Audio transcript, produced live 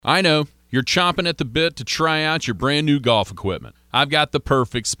I know, you're chomping at the bit to try out your brand new golf equipment. I've got the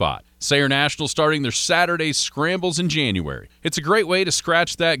perfect spot. Sayre National starting their Saturday Scrambles in January. It's a great way to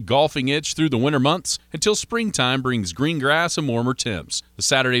scratch that golfing itch through the winter months until springtime brings green grass and warmer temps. The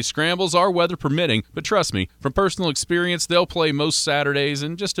Saturday Scrambles are weather permitting, but trust me, from personal experience, they'll play most Saturdays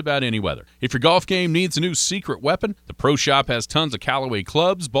in just about any weather. If your golf game needs a new secret weapon, the Pro Shop has tons of Callaway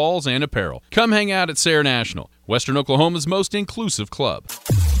clubs, balls, and apparel. Come hang out at Sayre National, Western Oklahoma's most inclusive club.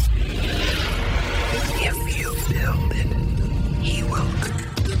 If you build it, he will.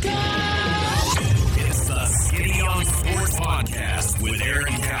 It's the Skinny on Sports Podcast with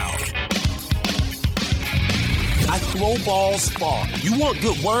Aaron Cow. I throw balls far. You want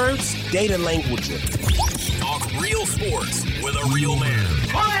good words? Data language. Talk real sports with a real man.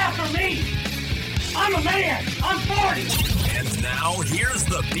 Come after me! I'm a man! I'm 40! And now here's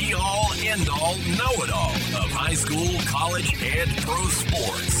the be-all, end-all, know-it-all of high school, college, and pro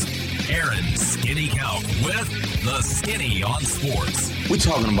sports. Aaron Skinny Cow with the Skinny on Sports. We're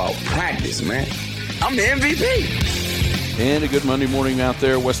talking about practice, man. I'm the MVP. And a good Monday morning out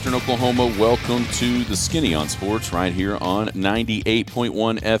there, Western Oklahoma. Welcome to the Skinny on Sports right here on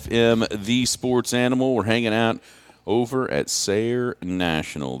 98.1 FM, The Sports Animal. We're hanging out over at Sayre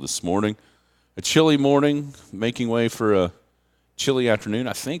National this morning. A chilly morning, making way for a chilly afternoon.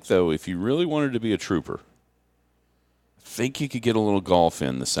 I think, though, if you really wanted to be a trooper, I think you could get a little golf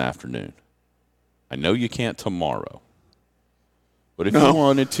in this afternoon. I know you can't tomorrow. But if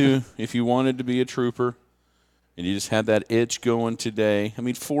you wanted to be a trooper and you just had that itch going today,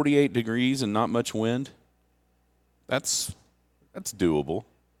 48 degrees and not much wind, that's doable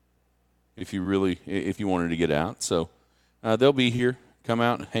if you wanted to get out. So they'll be here. Come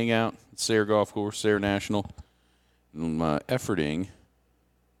out and hang out at Sayre Golf Course, Sayre National. I'm efforting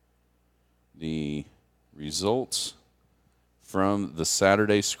the results from the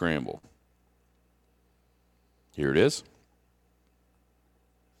Saturday Scramble. Here it is.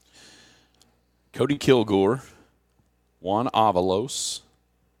 Cody Kilgore, Juan Avalos,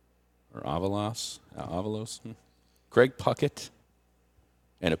 Craig Puckett,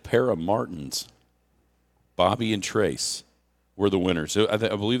 and a pair of Martins, Bobby and Trace, were the winners. I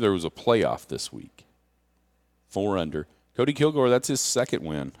believe there was a playoff this week. 4 under. Cody Kilgore, that's his second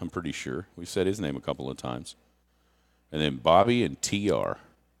win, I'm pretty sure. We've said his name a couple of times. And then Bobby and T.R.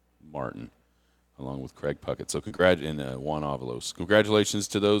 Martin, along with Craig Puckett. So Juan Avalos. Congratulations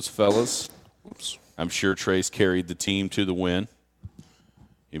to those fellas. Oops. I'm sure Trace carried the team to the win.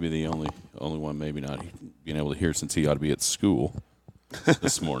 Maybe the only one maybe not being able to hear since he ought to be at school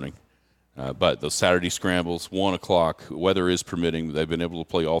this morning. But those Saturday Scrambles, 1 o'clock, weather is permitting. They've been able to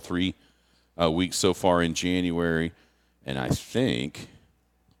play all 3 weeks so far in January. And I think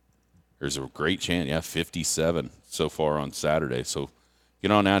there's a great chance, 57 so far on Saturday. So get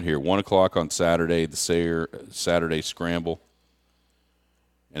on out here. 1 o'clock on Saturday, the Sayre Saturday Scramble.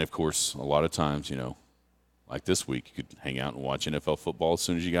 And, of course, a lot of times, like this week, you could hang out and watch NFL football as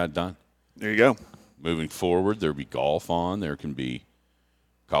soon as you got done. There you go. Moving forward, there'll be golf on. There can be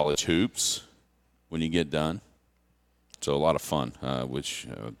college hoops when you get done. So a lot of fun, which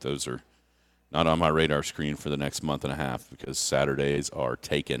those are not on my radar screen for the next month and a half because Saturdays are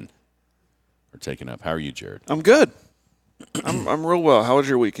taken up. How are you, Jared? I'm good. I'm real well. How was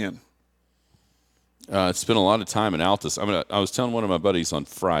your weekend? Spent a lot of time in Altus. I was telling one of my buddies on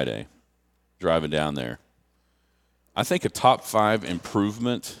Friday, driving down there, I think a top 5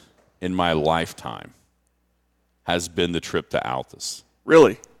 improvement in my lifetime has been the trip to Altus.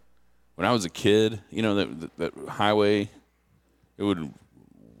 Really? When I was a kid, that highway, it would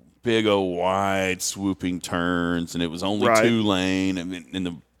big old wide swooping turns, and it was only 2 lane, and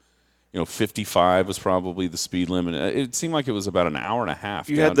the 55 was probably the speed limit. It seemed like it was about an hour and a half.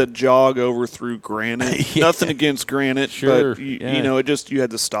 You had to jog over through granite. Yeah. Nothing against granite, sure. But you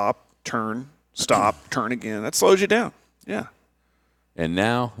had to stop, turn again. That slows you down. Yeah. And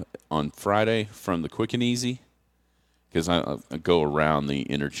now on Friday from the Quick and Easy, because I go around the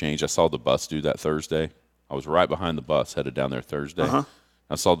interchange. I saw the bus do that Thursday. I was right behind the bus, headed down there Thursday. Uh-huh.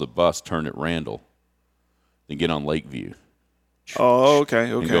 I saw the bus turn at Randall, then get on Lakeview. Oh,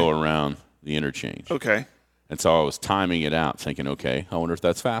 okay. And go around the interchange. Okay. And so I was timing it out, thinking, okay, I wonder if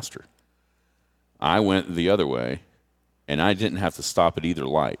that's faster. I went the other way, and I didn't have to stop at either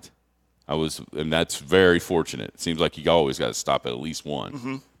light. And that's very fortunate. It seems like you always got to stop at least one.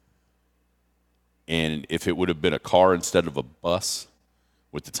 Mm-hmm. And if it would have been a car instead of a bus,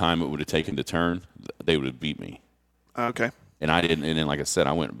 with the time it would have taken to turn, they would have beat me. Okay. And I didn't. And then, like I said,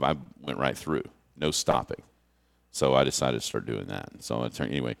 I went right through, no stopping. So I decided to start doing that. So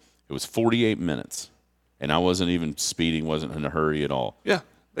anyway, it was 48 minutes, and I wasn't even speeding, wasn't in a hurry at all. Yeah.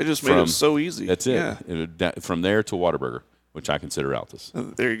 They just made it so easy. That's it. Yeah. From there to Whataburger, which I consider Altus.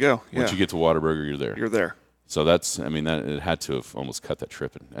 There you go. Yeah. Once you get to Whataburger, you're there. You're there. So that's, I mean, that it had to have almost cut that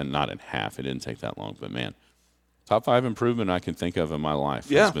trip and not in half. It didn't take that long, but man, top 5 improvement I can think of in my life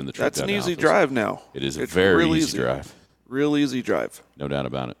has been the trip. That's an down easy Altus. drive now. It's a very real easy drive. Real easy drive. No doubt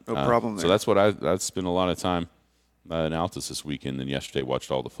about it. No problem there. So that's what I spent a lot of time in Altus this weekend. And yesterday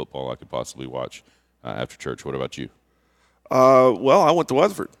watched all the football I could possibly watch after church. What about you? Well, I went to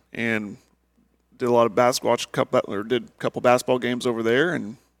Weatherford and did a lot of basketball. Did a couple basketball games over there,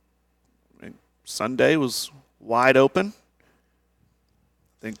 and Sunday was wide open.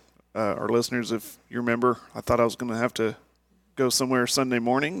 I think our listeners, if you remember, I thought I was going to have to go somewhere Sunday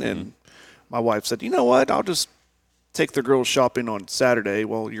morning, and my wife said, "You know what? I'll just take the girls shopping on Saturday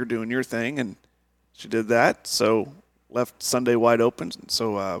while you're doing your thing," and she did that. So left Sunday wide open.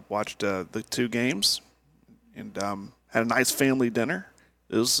 So watched the 2 games and had a nice family dinner.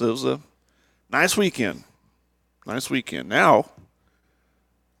 It was a nice weekend. Nice weekend. Now,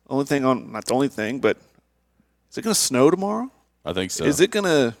 not the only thing, but is it going to snow tomorrow? I think so. Is it going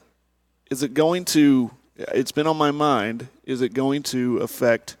to, it's been on my mind, is it going to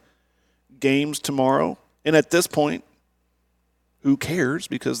affect games tomorrow? And at this point, who cares,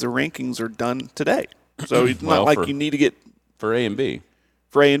 because the rankings are done today. So it's not like you need to get. For A and B.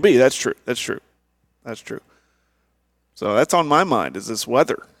 For A and B, that's true. That's true. So that's on my mind, is this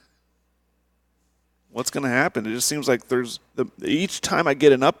weather. What's going to happen? It just seems like each time I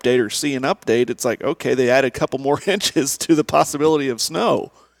get an update or see an update, it's like, okay, they add a couple more inches to the possibility of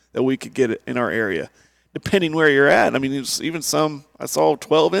snow that we could get in our area, depending where you're at. I mean, even I saw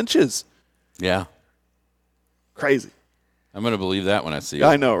 12 inches. Yeah. Crazy. I'm going to believe that when I see it.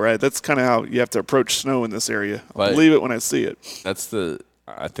 I know, right? That's kind of how you have to approach snow in this area. I'll believe it when I see it.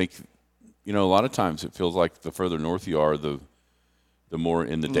 I think, a lot of times it feels like the further north you are, the more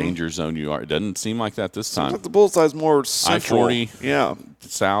in the danger zone you are. It doesn't seem like that this time. Like the bullseye's more central. I-40,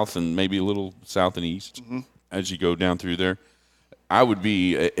 south, and maybe a little south and east as you go down through there. I would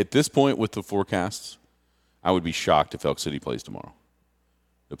be, at this point with the forecasts, I would be shocked if Elk City plays tomorrow.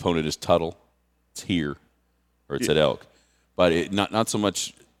 The opponent is Tuttle. It's here, or it's at Elk. But not so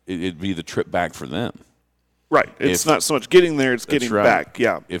much, it'd be the trip back for them. Right. It's not so much getting there, it's getting back.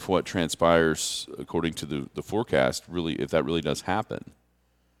 Yeah. If what transpires according to the forecast, really, if that really does happen,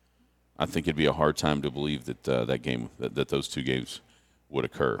 I think it'd be a hard time to believe that that those 2 games would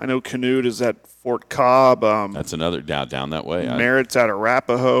occur. I know Canute is at Fort Cobb. That's another down that way. Merritt's at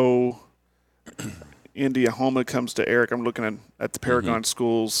Arapahoe. Indiahoma comes to Eric. I'm looking at the Paragon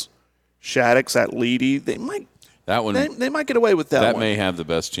schools. Shattuck's at Leedy. They might get away with that one. That may have the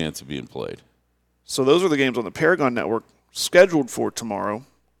best chance of being played. So those are the games on the Paragon Network scheduled for tomorrow.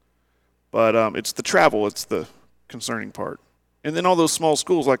 But it's the travel. It's the concerning part. And then all those small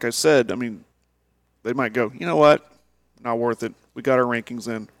schools, like I said, I mean, they might go, you know what? Not worth it. We got our rankings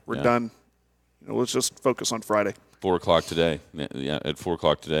in. We're done. Let's just focus on Friday. 4 o'clock today. Yeah, at 4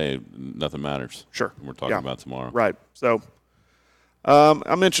 o'clock today, nothing matters. Sure. We're talking about tomorrow. Right. So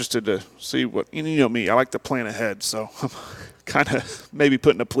I'm interested to see what, you know me, I like to plan ahead. So I'm kind of maybe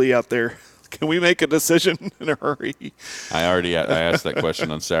putting a plea out there. Can we make a decision in a hurry? I asked that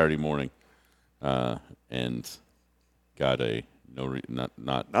question on Saturday morning, and got a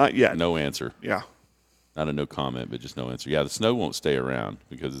not yet. No answer. Yeah. Not a no comment, but just no answer. Yeah, the snow won't stay around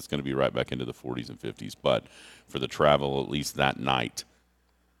because it's going to be right back into the 40s and 50s. But for the travel, at least that night,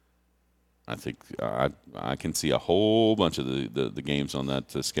 I think I can see a whole bunch of the games on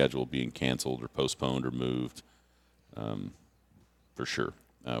that schedule being canceled or postponed or moved, for sure.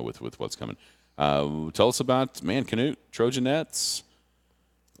 With what's coming. Tell us about, Canute, Trojanettes.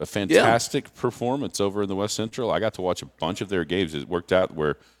 A fantastic performance over in the West Central. I got to watch a bunch of their games. It worked out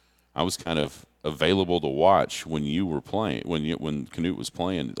where I was kind of available to watch when you were playing, when Canute was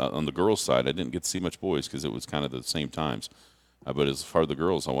playing. On the girls' side, I didn't get to see much boys because it was kind of the same times. But as far as the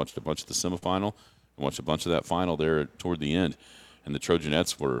girls, I watched a bunch of the semifinal. I watched a bunch of that final there toward the end. And the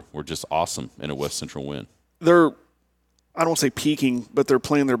Trojanettes were just awesome in a West Central win. I don't want to say peaking, but they're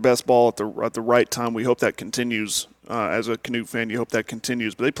playing their best ball at the right time. We hope that continues. As a Canute fan, you hope that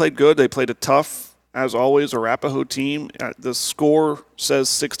continues. But they played good. They played a tough, as always, Arapahoe team. The score says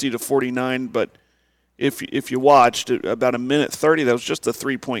 60-49, but if you watched about a minute 30, that was just a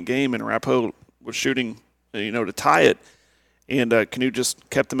 3-point game, and Arapahoe was shooting, to tie it. And Canute just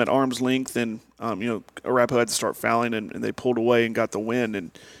kept them at arm's length, and Arapahoe had to start fouling, and they pulled away and got the win.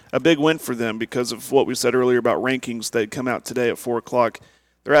 And a big win for them because of what we said earlier about rankings. They come out today at 4 o'clock.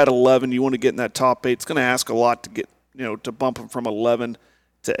 They're at 11. You want to get in that top 8. It's going to ask a lot to get, to bump them from 11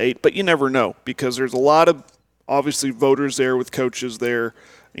 to 8. But you never know because there's a lot of, obviously, voters there with coaches there.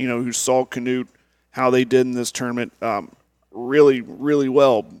 who saw Canute, how they did in this tournament, really, really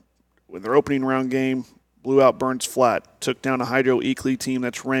well. With their opening round game, blew out Burns Flat, took down a Hydro Eakly team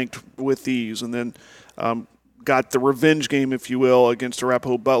that's ranked with ease, and then got the revenge game, if you will, against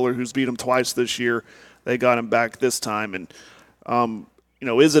Arapahoe Butler, who's beat them twice this year. They got him back this time. And,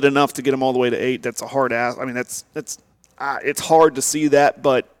 is it enough to get them all the way to 8? That's a hard ask. I mean, it's hard to see that,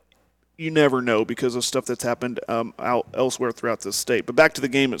 but you never know because of stuff that's happened out elsewhere throughout the state. But back to the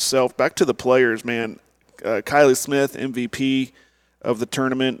game itself, back to the players, man. Kylie Smith, MVP of the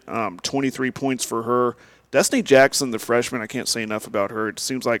tournament, 23 points for her. Destiny Jackson, the freshman, I can't say enough about her. It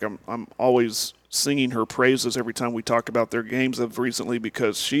seems like I'm always singing her praises every time we talk about their games of recently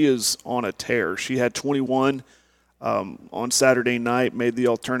because she is on a tear. She had 21 on Saturday night, made the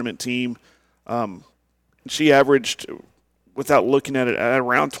all-tournament team. She averaged, without looking at it, at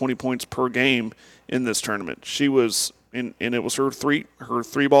around 20 points per game in this tournament. She was, and it was her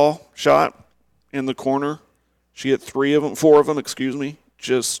three-ball shot in the corner. She hit four of them,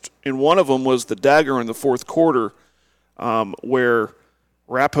 and one of them was the dagger in the fourth quarter where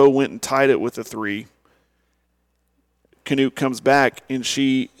Arapahoe went and tied it with a 3. Canute comes back, and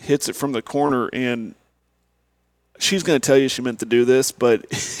she hits it from the corner, and she's going to tell you she meant to do this, but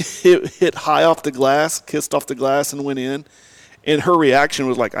it hit high off the glass, kissed off the glass, and went in. And her reaction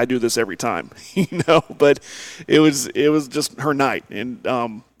was like, I do this every time, but it was just her night.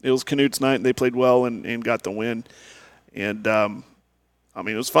 And it was Canute's night, and they played well and got the win. And,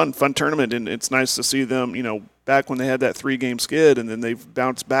 it was fun tournament, and it's nice to see them, back when they had that 3-game skid, and then they've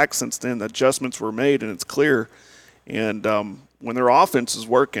bounced back since then. Adjustments were made, and it's clear. And when their offense is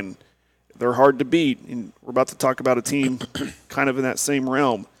working, they're hard to beat. And we're about to talk about a team kind of in that same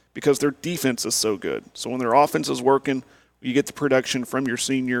realm because their defense is so good. So when their offense is working, you get the production from your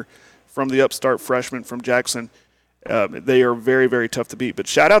senior, from the upstart freshman, from Jackson. They are very, very tough to beat. But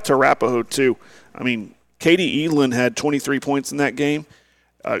shout out to Arapahoe, too. Katie Edlin had 23 points in that game.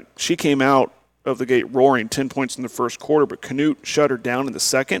 She came out of the gate roaring, 10 points in the first quarter, but Canute shut her down in the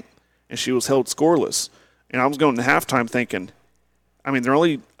second, and she was held scoreless. And I was going to halftime thinking,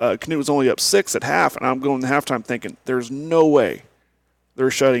 Canute was only up 6 at half, and I'm going to halftime thinking, there's no way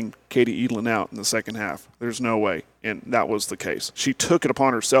they're shutting Katie Edlin out in the second half. There's no way. And that was the case. She took it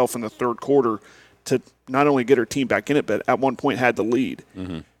upon herself in the third quarter to not only get her team back in it, but at one point had the lead.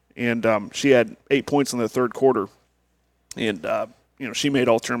 Mm-hmm. And she had 8 points in the third quarter. And, she made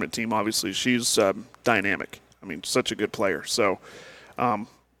all-tournament team, obviously. She's dynamic. Such a good player. So,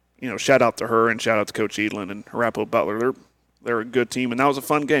 shout out to her and shout out to Coach Edlin and Arapahoe Butler. They're a good team, and that was a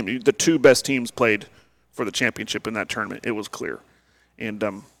fun game. The 2 best teams played for the championship in that tournament. It was clear. And,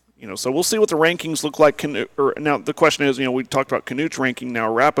 so we'll see what the rankings look like. Now, the question is, we talked about Canute's ranking.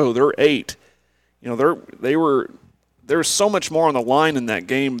 Now, Arapahoe, they're 8. There's so much more on the line in that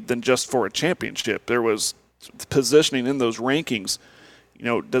game than just for a championship. There was positioning in those rankings.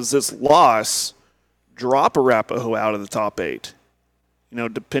 Does this loss drop Arapahoe out of the top 8?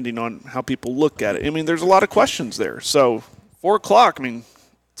 Depending on how people look at it. There's a lot of questions there. So 4 o'clock,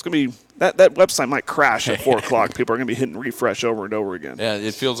 it's going to be that website might crash at 4 o'clock. People are going to be hitting refresh over and over again. Yeah,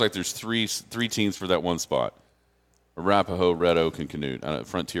 it feels like there's three teams for that one spot. Arapahoe, Red Oak, and Canute.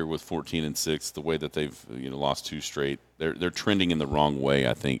 Frontier with 14 and 6. The way that they've lost 2 straight, they're trending in the wrong way.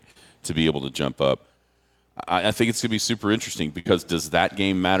 I think to be able to jump up. I think it's going to be super interesting because does that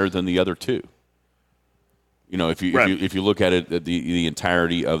game matter than the other 2? If you look at it, the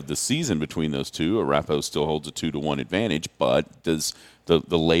entirety of the season between those 2, Arapahoe still holds a 2-1 advantage. But does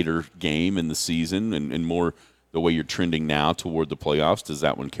the later game in the season and more the way you're trending now toward the playoffs, does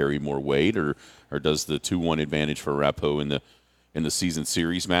that one carry more weight, or does the 2-1 advantage for Arapahoe in the season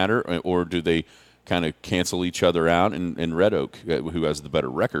series matter, or do they kind of cancel each other out? And Red Oak, who has the better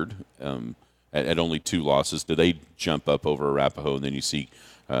record at only 2 losses, do they jump up over Arapahoe, and then you see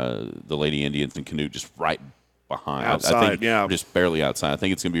the Lady Indians and Canute just right behind, outside, just barely outside. I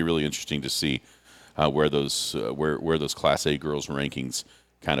think it's going to be really interesting to see where those Class A girls rankings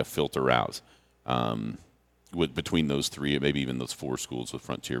kind of filter out between those 3, maybe even those 4 schools with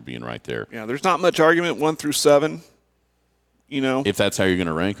Frontier being right there. Yeah, there's not much argument 1 through 7. If that's how you're going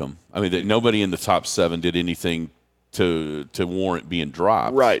to rank them. Nobody in the top 7 did anything to warrant being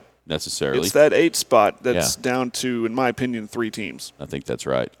dropped. Right. Necessarily. It's that 8 spot that's down to, in my opinion, 3 teams. I think that's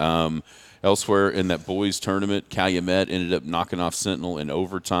right. Elsewhere in that boys tournament, Calumet ended up knocking off Sentinel in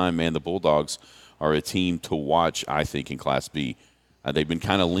overtime. Man, the Bulldogs are a team to watch, I think, in Class B. They've been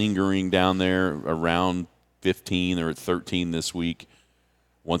kind of lingering down there around 15 or 13 this week.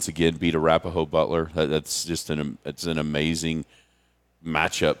 Once again, beat Arapahoe Butler. That's just it's an amazing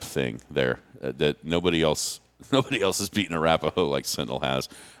matchup thing there that nobody else Nobody else has beaten Arapahoe like Sentinel has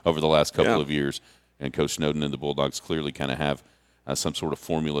over the last couple of years. And Coach Snowden and the Bulldogs clearly kind of have some sort of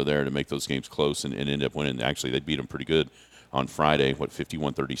formula there to make those games close and end up winning. Actually, they beat them pretty good on Friday.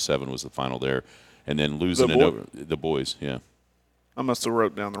 51-37 was the final there. And then losing it over the boys, yeah. I must have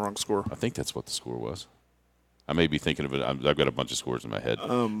wrote down the wrong score. I think that's what the score was. I may be thinking of it. I've got a bunch of scores in my head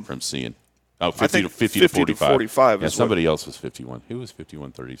from seeing. Oh, 50 to 45. Yeah, somebody else was 51. Who was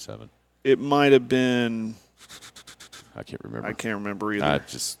 51-37? It might have been. I can't remember. I can't remember either.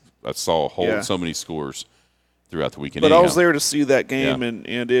 I saw so many scores throughout the weekend. But I was there to see that game,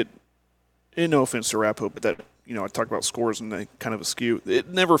 and it. No offense to Arapahoe, but that I talk about scores and they kind of askew. It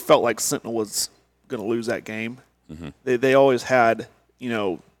never felt like Sentinel was going to lose that game. Mm-hmm. They always had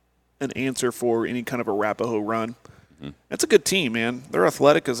an answer for any kind of Arapahoe run. Mm-hmm. That's a good team, man. They're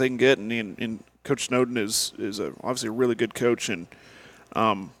athletic as they can get, and Coach Snowden is obviously a really good coach, and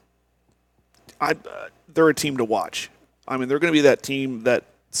they're a team to watch. I mean, they're going to be that team that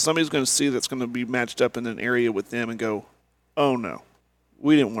somebody's going to see that's going to be matched up in an area with them and go, oh, no,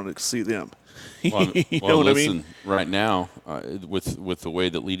 we didn't want to see them. Well, what I mean? Right now, with the way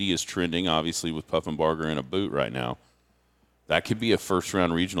that Leedy is trending, obviously with Puffenbarger in a boot right now, that could be a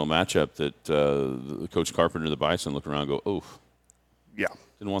first-round regional matchup that Coach Carpenter of the Bison look around and go, oh, yeah,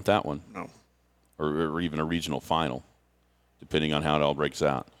 didn't want that one. No. Or even a regional final, depending on how it all breaks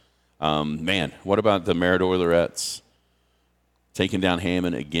out. Man, what about the Merritt Oilerettes taking down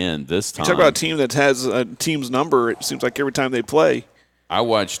Hammond again this time? You talk about a team that has a team's number, it seems like every time they play. I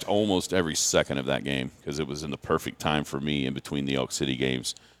watched almost every second of that game because it was in the perfect time for me in between the Elk City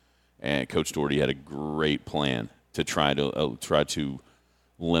games. And Coach Doherty had a great plan to try to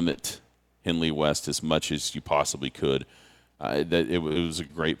limit Henley West as much as you possibly could. It was a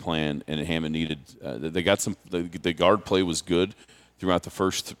great plan, and Hammond needed. They got some. The guard play was good throughout the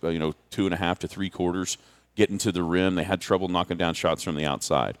first 2.5 to 3 quarters. Getting to the rim, they had trouble knocking down shots from the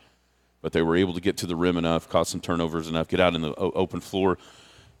outside, but they were able to get to the rim enough, cause some turnovers enough, get out in the open floor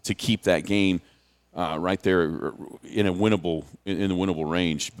to keep that game right there in the winnable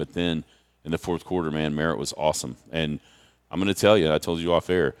range. But then in the fourth quarter, man, Merritt was awesome. And I'm going to tell you, I told you off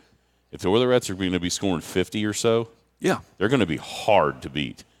air, if the Oilerettes are going to be scoring 50 or so, yeah, they're going to be hard to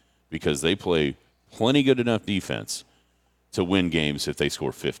beat because they play plenty good enough defense to win games if they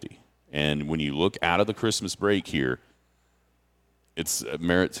score 50. And when you look out of the Christmas break here, it's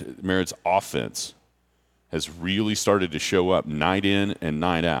Merritt's offense has really started to show up night in and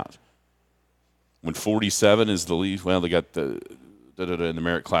night out. When 47 is the lead, well, they got in the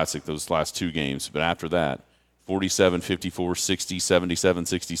Merritt Classic those last 2 games, but after that, 47, 54, 60, 77,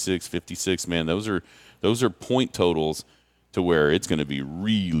 66, 56, man, those are point totals to where it's going to be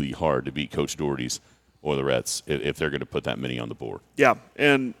really hard to beat Coach Doherty's Oilerettes if they're going to put that many on the board. Yeah,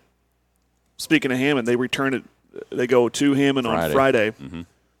 and speaking of Hammond, they return it. They go to Hammond on Friday.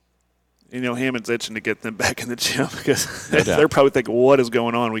 Mm-hmm. Hammond's itching to get them back in the gym because they're probably thinking, what is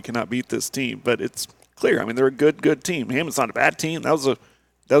going on? We cannot beat this team. But it's clear. I mean, they're a good team. Hammond's not a bad team.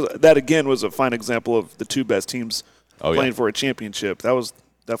 That again was a fine example of the 2 best teams playing for a championship. That was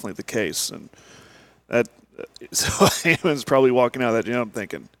definitely the case. And so Hammond's probably walking out of that gym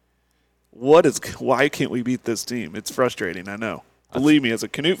thinking, why can't we beat this team? It's frustrating, I know. Believe me, as a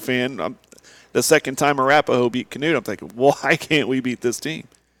Canute fan, the second time Arapahoe beat Canute, I'm thinking, why can't we beat this team?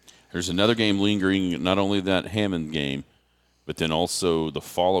 There's another game lingering, not only that Hammond game, but then also the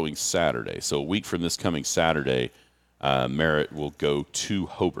following Saturday. So a week from this coming Saturday, Merritt will go to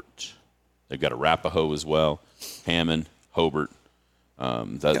Hobart. They've got Arapahoe as well, Hammond, Hobart.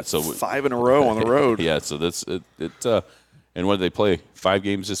 5 in a row on the road. Yeah, so that's it. And what did they play? 5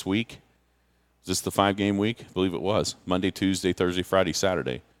 games this week? Is this the 5-game week? I believe it was. Monday, Tuesday, Thursday, Friday,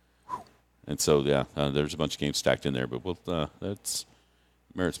 Saturday. And so, there's a bunch of games stacked in there. But that's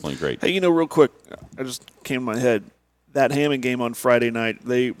Merritt's playing great. Hey, real quick, I just came to my head. That Hammond game on Friday night,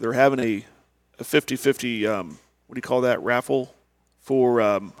 they're having a 50-50, what do you call that, raffle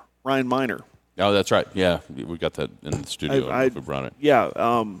for Ryan Miner. Oh, that's right. Yeah, we got that in the studio. I don't know if we brought it. Yeah,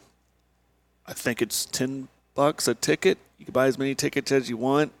 I think it's $10 a ticket. You can buy as many tickets as you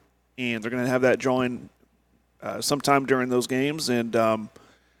want, and they're going to have that drawing sometime during those games. And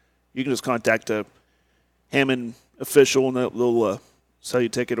you can just contact a Hammond official, and they'll sell you a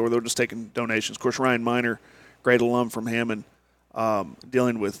ticket, or they're just taking donations. Of course, Ryan Miner, great alum from Hammond,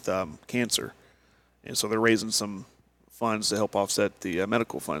 dealing with cancer. And so they're raising some funds to help offset the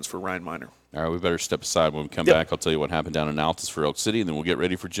medical funds for Ryan Miner. All right, we better step aside. When we come back, I'll tell you what happened down in Altus for Elk City, and then we'll get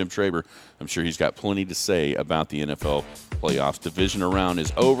ready for Jim Traber. I'm sure he's got plenty to say about the NFL playoffs. Division round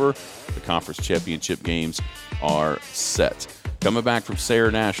is over. The conference championship games are set. Coming back from Sayre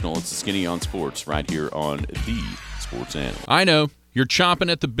National, it's the Skinny on Sports right here on the Sports Animal. I know. You're chomping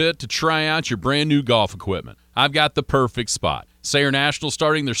at the bit to try out your brand new golf equipment. I've got the perfect spot. Sayre National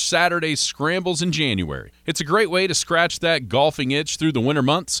starting their Saturday scrambles in January. It's a great way to scratch that golfing itch through the winter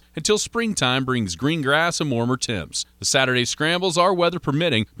months until springtime brings green grass and warmer temps. The Saturday scrambles are weather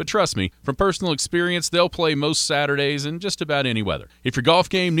permitting, but trust me, from personal experience, they'll play most Saturdays in just about any weather. If your golf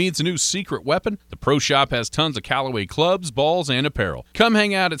game needs a new secret weapon, the Pro Shop has tons of Callaway clubs, balls, and apparel. Come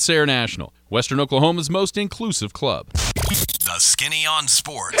hang out at Sayre National, Western Oklahoma's most inclusive club. The Skinny on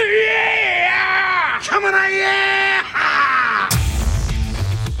Sports. Yeah! Coming on, yeah!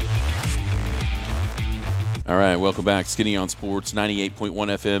 All right, welcome back. Skinny on Sports, 98.1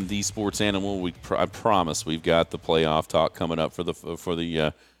 FM, the Sports Animal. I promise we've got the playoff talk coming up for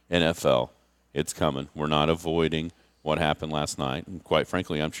the NFL. It's coming. We're not avoiding what happened last night. And quite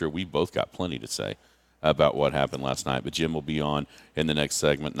frankly, I'm sure we both got plenty to say about what happened last night. But Jim will be on in the next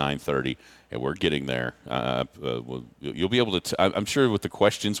segment, 9:30, and we're getting there. You'll be able to I'm sure with the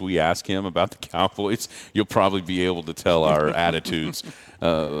questions we ask him about the Cowboys, you'll probably be able to tell our attitudes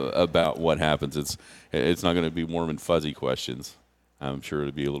about what happens. It's not going to be warm and fuzzy questions. I'm sure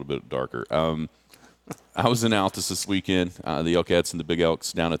it'll be a little bit darker. I was in Altus this weekend, the Elkettes and the Big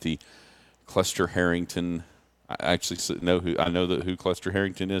Elks down at the Cluster Harrington. I actually know who Cluster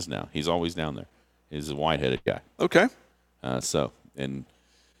Harrington is now. He's always down there. He's a white-headed guy. Okay. And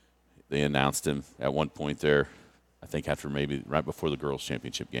they announced him at one point there, I think after maybe right before the girls'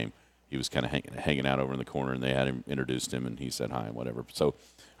 championship game. He was kind of hanging out over in the corner, and they had him introduced him, and he said hi and whatever. So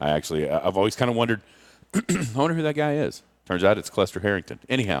I've always kind of wondered, I wonder who that guy is. Turns out it's Cluster Harrington.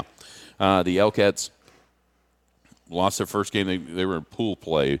 Anyhow, the Elkettes lost their first game. They were in pool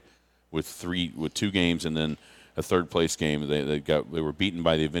play with 2 games, and then a third-place game. They were beaten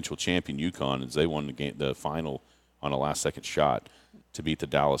by the eventual champion UConn as they won the final on a last-second shot to beat the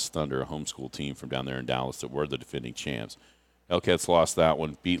Dallas Thunder, a homeschool team from down there in Dallas that were the defending champs. Elkettes lost that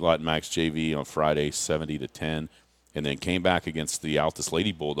one, beat Lawton Max JV on Friday 70-10, and then came back against the Altus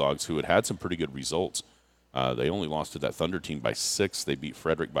Lady Bulldogs, who had some pretty good results. They only lost to that Thunder team by 6. They beat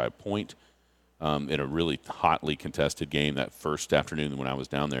Frederick by a point in a really hotly contested game that first afternoon when I was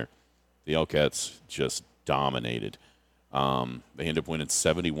down there. The Elkettes just dominated. They ended up winning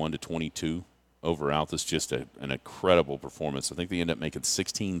 71-22 over Altus. Just an incredible performance. I think they ended up making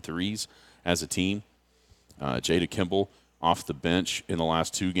 16 threes as a team. Jada Kimball off the bench in the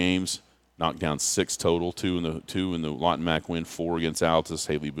last 2 games, knocked down 6 total, 2 in the Lawton Mac win, 4 against Altus.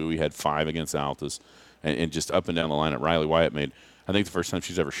 Haley Bowie had 5 against Altus, and just up and down the lineup. Riley Wyatt made, I think, the first time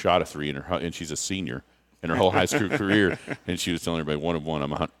she's ever shot a 3 and she's a senior in her whole high school career, and she was telling everybody 1 of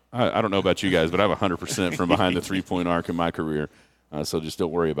 1. I don't know about you guys, but I'm 100% from behind the 3-point arc in my career, so just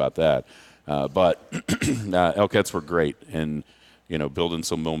don't worry about that. But Elkettes were great, and building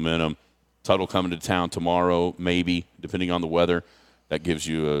some momentum. Tuttle coming to town tomorrow, maybe, depending on the weather. That gives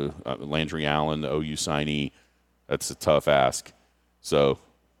you a Landry Allen, the OU signee. That's a tough ask. So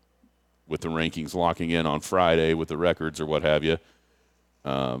with the rankings locking in on Friday with the records or what have you,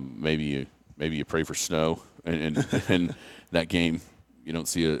 maybe you pray for snow and that game you don't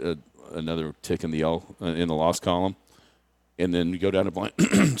see another tick in the loss column. And then you go down to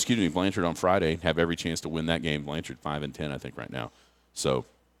Blanchard on Friday, have every chance to win that game. Blanchard 5-10, I think, right now. So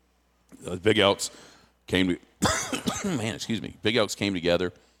the Big Elks came Big Elks came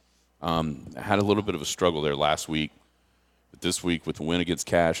together. Had a little bit of a struggle there last week. But this week with the win against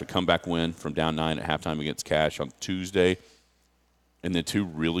Cache, a comeback win from down 9 at halftime against Cache on Tuesday, and then 2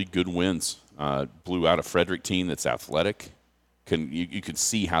 really good wins. Blew out a Frederick team that's athletic. You can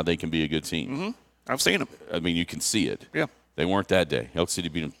see how they can be a good team. Mm-hmm. I've seen them. I mean, you can see it. Yeah. They weren't that day. Elk City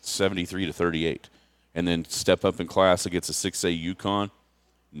beat them 73-38. And then step up in class against a 6A UConn,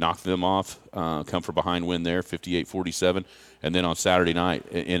 knock them off, come from behind win there, 58-47. And then on Saturday night,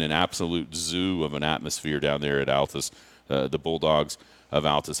 in an absolute zoo of an atmosphere down there at Altus, the Bulldogs of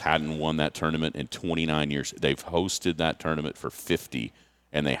Altus hadn't won that tournament in 29 years. They've hosted that tournament for 50,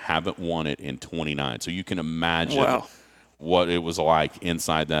 and they haven't won it in 29. So you can imagine what it was like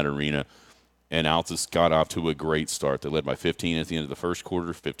inside that arena. And Altus got off to a great start. They led by 15 at the end of the first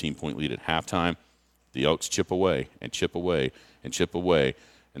quarter, 15-point lead at halftime. The Elks chip away and chip away and chip away,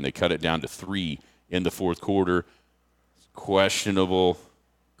 and they cut it down to 3 in the fourth quarter. Questionable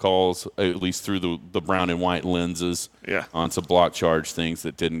calls, at least through the brown and white lenses, on some block charge things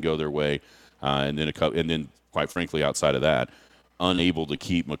that didn't go their way. And then, quite frankly, outside of that, unable to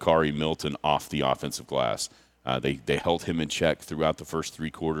keep Makari Milton off the offensive glass. They held him in check throughout the first 3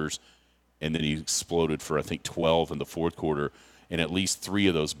 quarters. And then he exploded for, I think, 12 in the fourth quarter and at least 3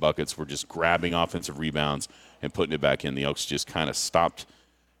 of those buckets were just grabbing offensive rebounds and putting it back in. The Elks just kind of stopped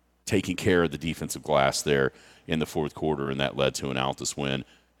taking care of the defensive glass there in the fourth quarter, and that led to an Altus win.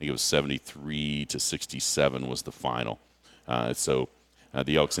 I think it was 73-67 was the final.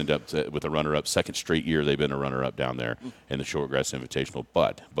 The Elks end up with a runner-up. Second straight year they've been a runner-up down there in the Shortgrass Invitational.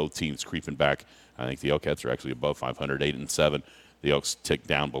 But both teams creeping back. I think the Elkettes are actually above 500, 8-7. The Elks tick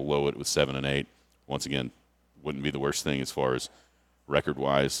down below it with 7-8. Once again, wouldn't be the worst thing as far as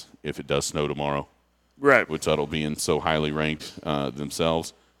record-wise if it does snow tomorrow. Right. With Tuttle being so highly ranked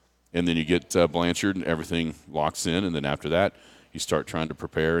themselves. And then you get Blanchard and everything locks in. And then after that, you start trying to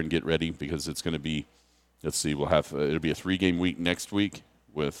prepare and get ready because it's going to be, let's see, it'll be a 3-game week next week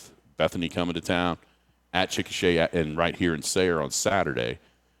with Bethany coming to town at Chickasha and right here in Sayre on Saturday.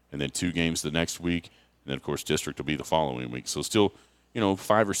 And then 2 games the next week. And then, of course, District will be the following week. So still,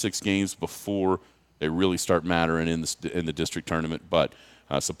 5 or 6 games before they really start mattering in the district tournament. But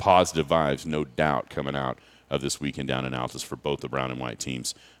some positive vibes, no doubt, coming out of this weekend down in Altus for both the brown and white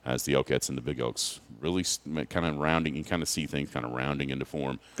teams as the Elkettes and the Big Oaks really kind of rounding. You kind of see things kind of rounding into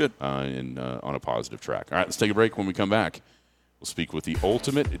form. Good. On a positive track. All right, let's take a break. When we come back, we'll speak with the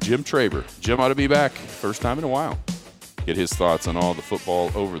ultimate Jim Traber. Jim ought to be back. First time in a while. Get his thoughts on all the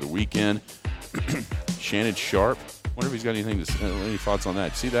football over the weekend. Shannon Sharp. Wonder if he's got anything any thoughts on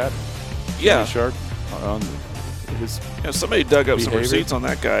that. See that? Yeah. Shannon Sharp on his somebody dug up some behavior. receipts on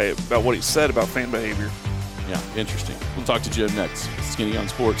that guy about what he said about fan behavior. Yeah, interesting. We'll talk to Jim next. Skinny on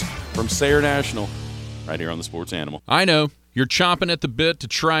Sports from Sayre National, right here on the Sports Animal. I know. You're chomping at the bit to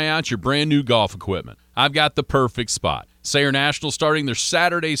try out your brand new golf equipment. I've got the perfect spot. Sayre National starting their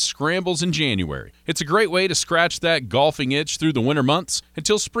Saturday scrambles in January. It's a great way to scratch that golfing itch through the winter months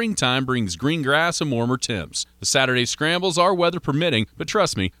until springtime brings green grass and warmer temps. The Saturday scrambles are weather permitting, but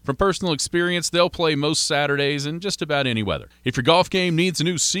trust me, from personal experience, they'll play most Saturdays in just about any weather. If your golf game needs a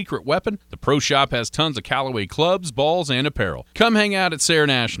new secret weapon, the Pro Shop has tons of Callaway clubs, balls, and apparel. Come hang out at Sayre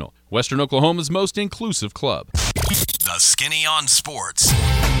National, Western Oklahoma's most inclusive club. The Skinny on Sports.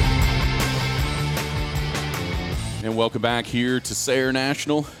 And welcome back here to Sayre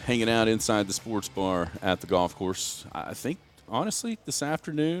National, hanging out inside the sports bar at the golf course. I think, honestly, this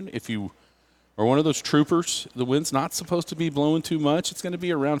afternoon, if you are one of those troopers, the wind's not supposed to be blowing too much. It's going to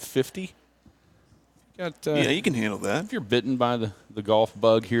be around 50. Yeah, you can handle that. If you're bitten by the golf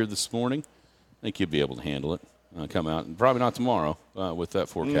bug here this morning, I think you'll be able to handle it. Come out, and probably not tomorrow with that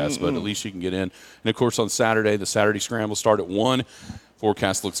forecast, but at least you can get in. And, of course, on Saturday, the Saturday Scramble start at 1.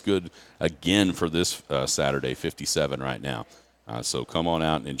 Forecast looks good again for this Saturday, 57 right now. So come on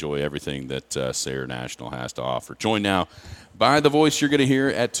out and enjoy everything that Sayre National has to offer. Joined now by the voice you're going to hear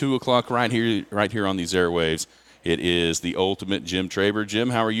at 2 o'clock right here on these airwaves. It is the ultimate Jim Traber.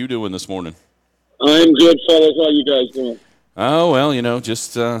 Jim, how are you doing this morning? I'm good, fellas. How you guys doing? Oh, well,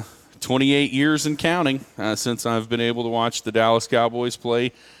 just 28 years and counting since I've been able to watch the Dallas Cowboys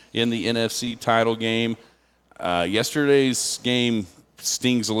play in the NFC title game. Yesterday's game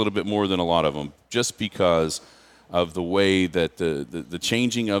stings a little bit more than a lot of them just because of the way that the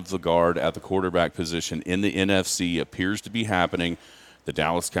changing of the guard at the quarterback position in the NFC appears to be happening. The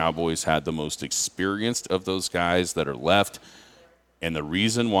Dallas Cowboys had the most experienced of those guys that are left, and the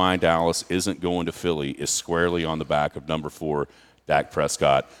reason why Dallas isn't going to Philly is squarely on the back of number 4, Dak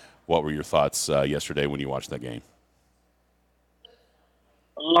Prescott. What were your thoughts yesterday when you watched that game?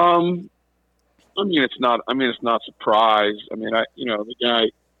 It's not surprise. The guy,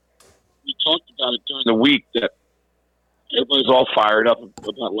 we talked about it during the week that everybody's all fired up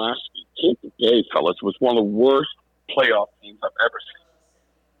about last week. Tampa Bay, fellas, was one of the worst playoff teams I've ever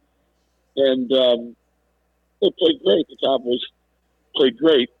seen. And they played great. The Cowboys played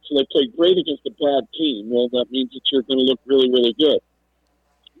great. So they played great against a bad team. Well, that means that you're going to look really, really good.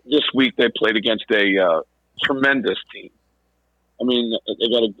 This week they played against a tremendous team. They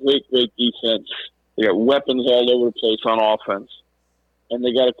got a great, great defense. They got weapons all over the place on offense. And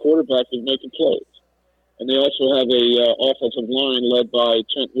they got a quarterback who's making plays. And they also have a offensive line led by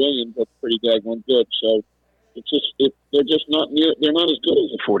Trent Williams that's pretty daggone good. So they're just not they're not as good as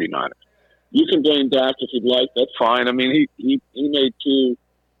the 49ers. You can blame Dak if you'd like. That's fine. He made two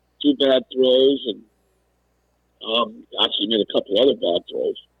bad throws and actually made a couple other bad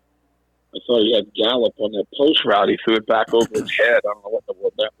throws. I thought he had Gallup on that post route. He threw it back over his head. I don't know what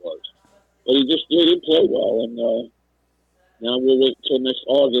that was. But he didn't play well. And now we'll wait until next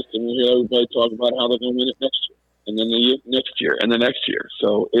August, and we'll hear everybody talk about how they're going to win it next year. And then next year, and the next year.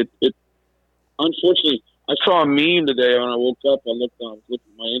 So it unfortunately, I saw a meme today when I woke up. I was looking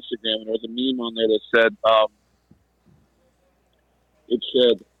at my Instagram, and there was a meme on there that said,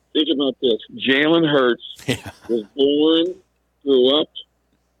 think about this. Jalen Hurts was born grew up,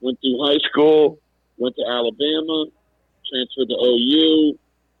 went through high school, went to Alabama, transferred to OU,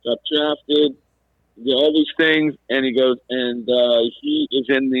 got drafted, did all these things, and he goes, and he is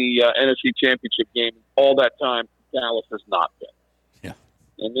in the NFC Championship game. All that time, Dallas has not been. Yeah.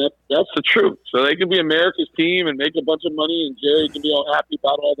 And that's the truth. So they can be America's team and make a bunch of money, and Jerry can be all happy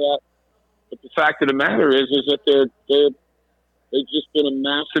about all that. But the fact of the matter is that they've just been a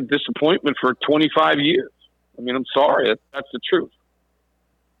massive disappointment for 25 years. I mean, I'm sorry. That's the truth.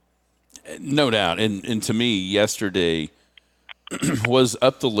 No doubt. And to me, yesterday was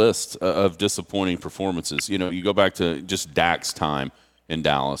up the list of disappointing performances. You know, you go back to just Dak's time in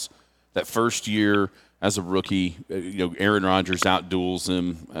Dallas. That first year as a rookie, Aaron Rodgers outduels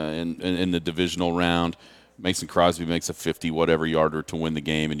him in the divisional round. Mason Crosby makes a 50-whatever yarder to win the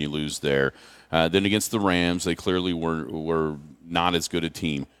game, and you lose there. Then against the Rams, they clearly were not as good a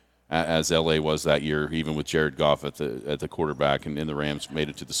team as LA was that year, even with Jared Goff at the quarterback, and the Rams made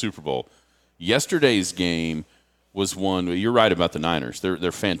it to the Super Bowl. Yesterday's game was one. You're right about the Niners.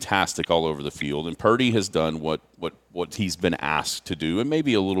 They're fantastic all over the field, and Purdy has done what he's been asked to do, and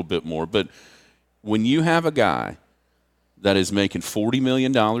maybe a little bit more. But when you have a guy that is making $40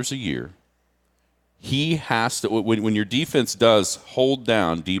 million a year, he has to. When your defense does hold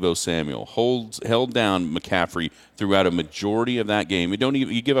down Deebo Samuel, held down McCaffrey throughout a majority of that game,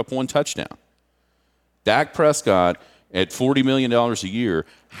 you give up one touchdown. Dak Prescott at $40 million a year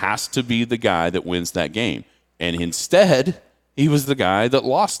has to be the guy that wins that game. And instead, he was the guy that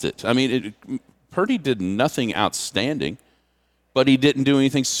lost it. I mean, Purdy did nothing outstanding, but he didn't do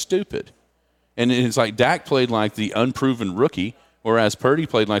anything stupid. And it's like Dak played like the unproven rookie, whereas Purdy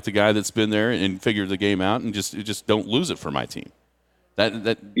played like the guy that's been there and figured the game out and just don't lose it for my team.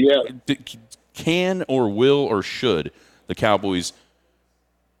 Can or will or should the Cowboys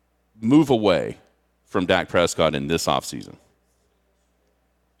move away from Dak Prescott in this offseason?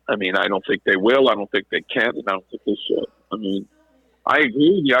 I mean, I don't think they will. I don't think they can, and I don't think they should. I mean, I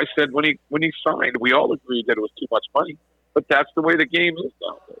agree with you. I said when he signed, we all agreed that it was too much money, but that's the way the game is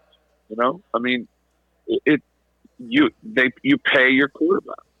nowadays. You know, I mean, you pay your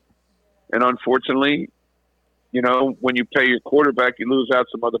quarterback, and unfortunately, you know, when you pay your quarterback, you lose out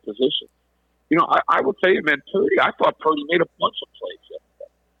some other positions. You know, I will tell you, man, Purdy. I thought Purdy made a bunch of plays yesterday.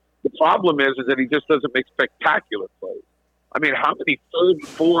 The problem is that he just doesn't make spectacular plays. I mean, how many 3rd and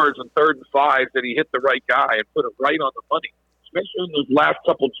 4s and 3rd and 5s did he hit the right guy and put it right on the money? Especially in those last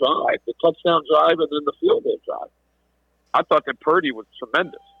couple drives, the touchdown drive and then the field goal drive. I thought that Purdy was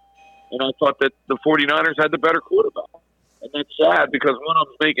tremendous. And I thought that the 49ers had the better quarterback. And that's sad because one of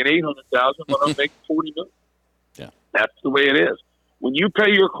them's making $800,000, one of them making $40 million. Yeah. That's the way it is. When you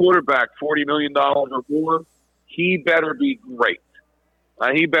pay your quarterback $40 million or more, he better be great.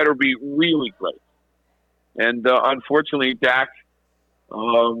 He better be really great. And unfortunately, Dak,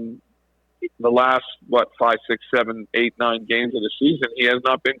 the last 5, 6, 7, 8, 9 games of the season, he has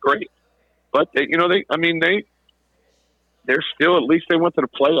not been great. But they're still, at least they went to the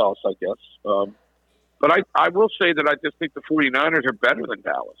playoffs, I guess. But I will say that I just think the 49ers are better than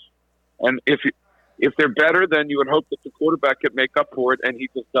Dallas. And if they're better, then you would hope that the quarterback could make up for it, and he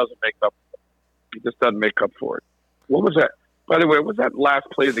just doesn't make up for it. He just doesn't make up for it. What was that? By the way, what was that last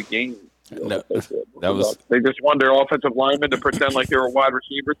play of the game? No, they just wanted their offensive linemen to pretend like they were wide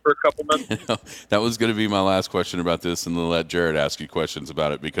receivers for a couple minutes. That was going to be my last question about this, and then let Jared ask you questions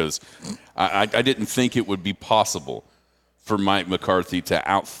about it, because I didn't think it would be possible for Mike McCarthy to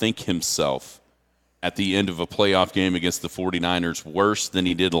outthink himself at the end of a playoff game against the 49ers worse than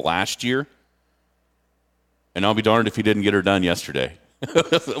he did last year. And I'll be darned if he didn't get her done yesterday.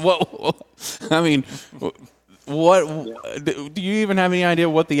 Well, I mean, do you even have any idea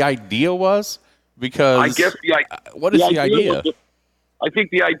what the idea was? Because I guess what is the idea? I think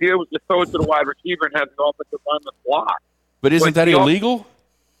the idea was to throw it to the wide receiver and have the offensive lineman block. But isn't that illegal?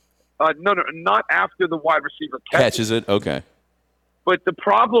 No, not after the wide receiver catches it. Okay. But the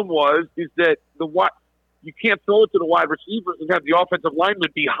problem is that you can't throw it to the wide receivers and have the offensive lineman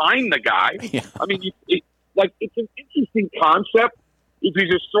behind the guy. Yeah. I mean, it's an interesting concept if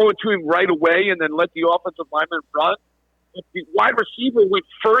you just throw it to him right away and then let the offensive lineman run. But the wide receiver went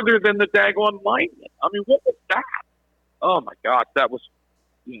further than the daggone lineman. I mean, what was that? Oh my gosh, that was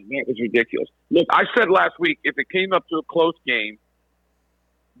ridiculous. Look, I said last week, if it came up to a close game,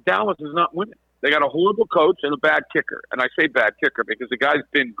 Dallas is not winning. They got a horrible coach and a bad kicker. And I say bad kicker because the guy's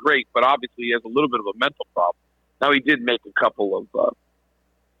been great, but obviously he has a little bit of a mental problem. Now, he did make a couple of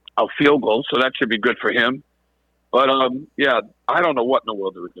field goals, so that should be good for him. But, yeah, I don't know what in the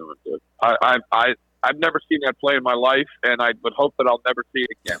world they were doing, dude. I've never seen that play in my life, and I would hope that I'll never see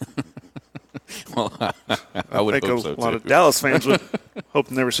it again. Well, I would think hope a so, lot too. of Dallas fans would hope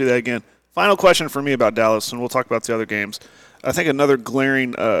to never see that again. Final question for me about Dallas, and we'll talk about the other games. I think another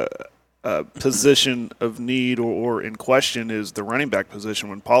glaring position of need or in question is the running back position.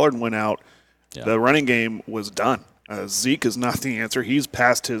 When Pollard went out, the running game was done. Zeke is not the answer. He's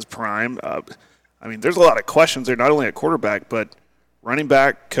past his prime. I mean, there's a lot of questions there, not only at quarterback, but running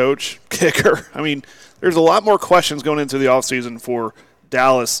back, coach, kicker. I mean, there's a lot more questions going into the offseason for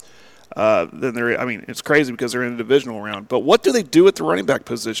Dallas than there. I mean, it's crazy because they're in a divisional round. But what do they do at the running back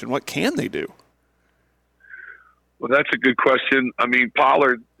position? What can they do? Well, that's a good question. I mean,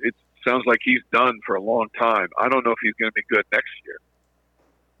 Pollard, it sounds like he's done for a long time. I don't know if he's going to be good next year.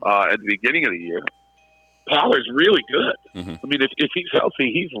 At the beginning of the year, Pollard's really good. Mm-hmm. I mean, if he's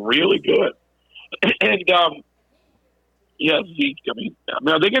healthy, he's really good. And, Zeke, I mean,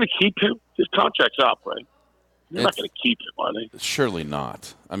 are they going to keep him? His contract's up, right? They're not going to keep him, are they? Surely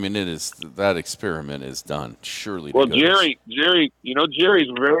not. I mean, that experiment is done. Surely. Well, Jerry, Jerry's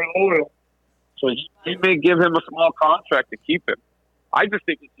very loyal, so he may give him a small contract to keep him. I just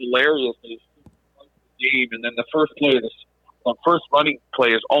think it's hilarious that he's game, and then the first running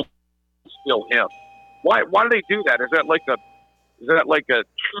play is almost still him. Why do they do that? Is that like a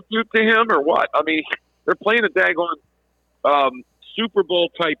tribute to him or what? I mean, they're playing a daggone Super Bowl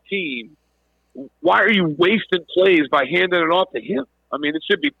type team. Why are you wasting plays by handing it off to him? I mean, it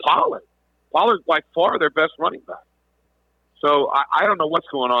should be Pollard. Pollard's by far their best running back. So I don't know what's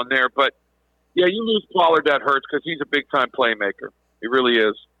going on there, but yeah, you lose Pollard, that hurts because he's a big time playmaker. He really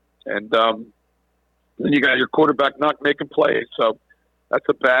is. And then you got your quarterback not making plays. So that's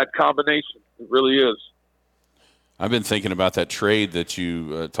a bad combination. It really is. I've been thinking about that trade that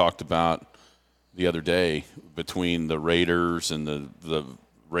you talked about the other day between the Raiders and the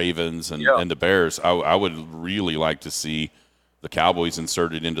Ravens and the Bears. I would really like to see the Cowboys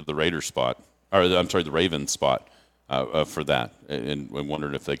inserted into the Raiders spot, or I'm sorry, the Ravens spot for that, and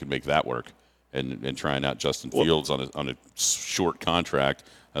wondering if they could make that work, and trying out Justin Fields on a short contract,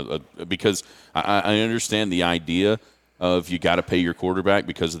 because I understand the idea of you got to pay your quarterback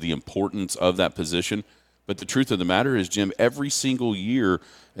because of the importance of that position. But the truth of the matter is, Jim, every single year,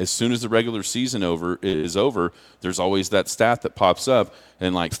 as soon as the regular season is over, there's always that stat that pops up,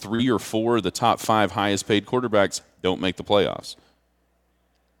 and like 3 or 4 of the top 5 highest paid quarterbacks don't make the playoffs.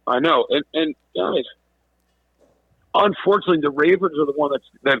 I know, and guys, unfortunately, the Ravens are the one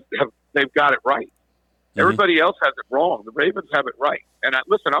they've got it right. Mm-hmm. Everybody else has it wrong. The Ravens have it right. And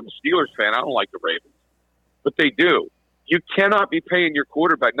listen, I'm a Steelers fan. I don't like the Ravens, but they do. You cannot be paying your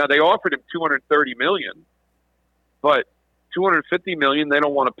quarterback. Now they offered him $230 million, but $250 million they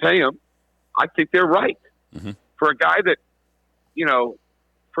don't want to pay him. I think they're right. Mm-hmm. For a guy that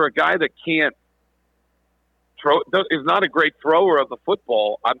can't throw, is not a great thrower of the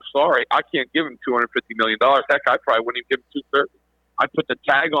football. I'm sorry, I can't give him $250 million. Heck, I probably wouldn't even give him $230. I'd put the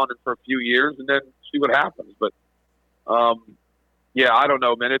tag on him for a few years and then see what happens. But I don't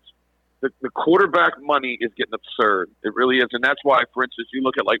know, man. It's the quarterback money is getting absurd. It really is, and that's why, for instance, you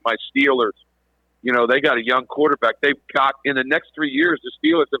look at like my Steelers. You know, they got a young quarterback. They've got, in the next 3 years, the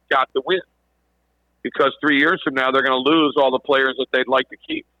Steelers have got to win. Because 3 years from now, they're going to lose all the players that they'd like to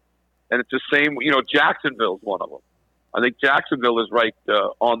keep. And it's the same, Jacksonville's one of them. I think Jacksonville is right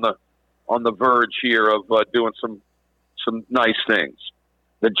on the verge here of doing some nice things.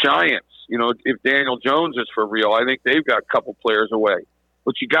 The Giants, if Daniel Jones is for real, I think they've got a couple players away.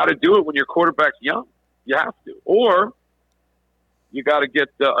 But you got to do it when your quarterback's young. You have to. Or you got to get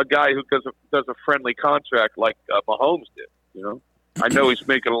a guy who does a friendly contract like Mahomes did. I know he's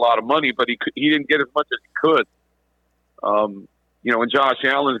making a lot of money, but he didn't get as much as he could. And Josh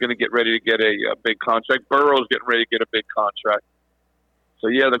Allen's going to get ready to get a big contract. Burrow's getting ready to get a big contract. So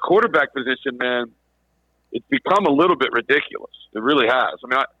yeah, the quarterback position, man, it's become a little bit ridiculous. It really has. I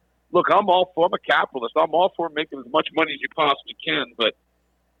mean, I'm a capitalist. I'm all for making as much money as you possibly can, but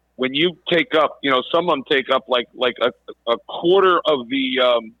when you take up, some of them take up like a quarter of the,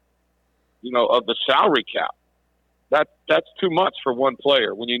 of the salary cap. That's too much for one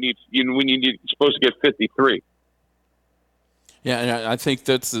player when you're supposed to get 53. Yeah, and I think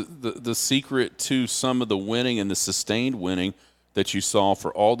that's the secret to some of the winning and the sustained winning that you saw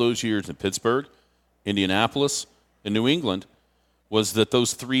for all those years in Pittsburgh, Indianapolis, and New England, was that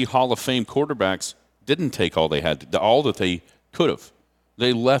those 3 Hall of Fame quarterbacks didn't take all they had, all that they could have.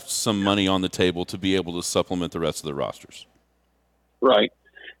 They left some money on the table to be able to supplement the rest of their rosters. Right.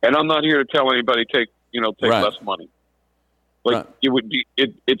 And I'm not here to tell anybody take right. less money. But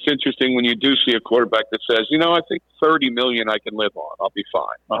it's interesting when you do see a quarterback that says, I think $30 million I can live on. I'll be fine.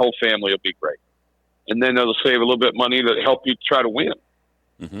 My whole family will be great. And then they'll save a little bit of money to help you try to win.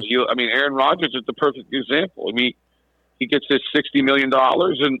 Mhm. Aaron Rodgers is the perfect example. I mean, he gets his $60 million,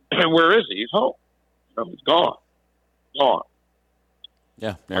 and where is he? He's home. He's gone.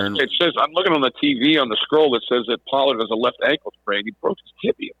 Yeah, Aaron. It says, I'm looking on the TV on the scroll that says that Pollard has a left ankle sprain. He broke his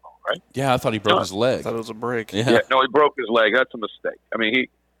tibia, right? Yeah, I thought he broke his I leg. thought it was a break. Yeah. No, he broke his leg. That's a mistake. I mean,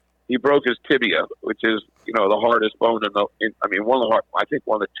 he broke his tibia, which is the hardest bone one of the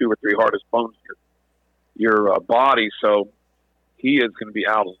 2 or 3 hardest bones in your body. So he is going to be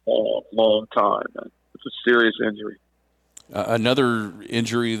out a long, long time. Man. It's a serious injury. Another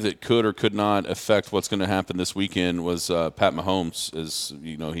injury that could or could not affect what's going to happen this weekend was Pat Mahomes.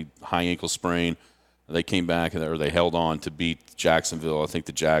 He high ankle sprain. They came back or they held on to beat Jacksonville. I think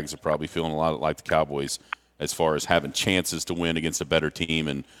the Jags are probably feeling a lot like the Cowboys as far as having chances to win against a better team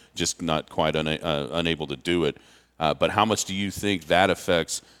and just not quite unable to do it. But how much do you think that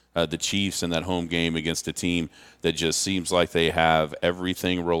affects the Chiefs in that home game against a team that just seems like they have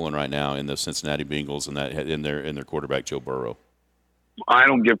everything rolling right now in the Cincinnati Bengals and that in their quarterback Joe Burrow? I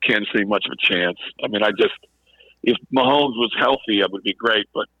don't give Kansas City much of a chance. I mean, if Mahomes was healthy, it would be great.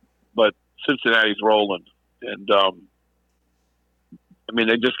 But Cincinnati's rolling, and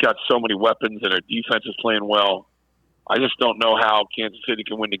they just got so many weapons, and their defense is playing well. I just don't know how Kansas City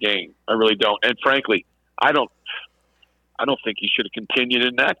can win the game. I really don't. And frankly, I don't think he should have continued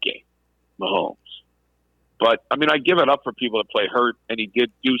in that game, Mahomes. But I give it up for people that play hurt, and he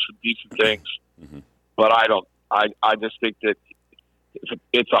did do some decent things. Mm-hmm. But I don't. I just think that if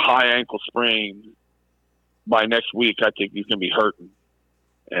it's a high ankle sprain by next week, I think he's going to be hurting.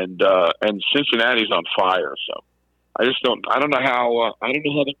 And Cincinnati's on fire, so I don't know how they're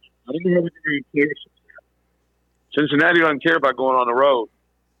going to play. Cincinnati doesn't care about going on the road.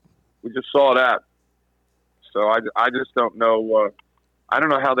 We just saw that. So I just don't know. I don't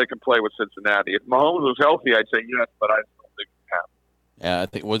know how they can play with Cincinnati. If Mahomes was healthy, I'd say yes, but I don't think it can happen. Yeah, I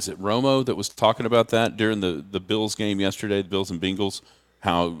think was it Romo that was talking about that during the Bills game yesterday, the Bills and Bengals,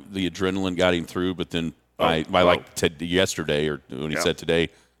 how the adrenaline got him through, but then by yesterday or when he said today,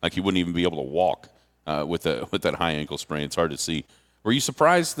 like he wouldn't even be able to walk with that high ankle sprain. It's hard to see. Were you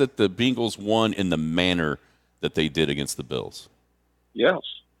surprised that the Bengals won in the manner that they did against the Bills? Yes,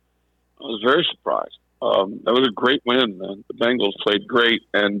 I was very surprised. That was a great win, man. The Bengals played great,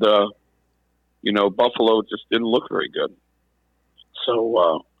 and Buffalo just didn't look very good.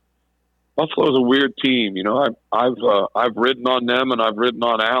 So Buffalo's a weird team. I've ridden on them and I've ridden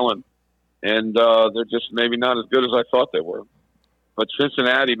on Allen, and they're just maybe not as good as I thought they were. But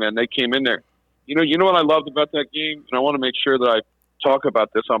Cincinnati, man, they came in there. You know what I loved about that game, and I want to make sure that I talk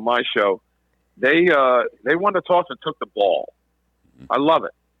about this on my show. They won the toss and took the ball. I love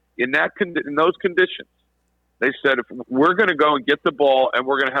it. In those conditions, they said, if we're going to go and get the ball and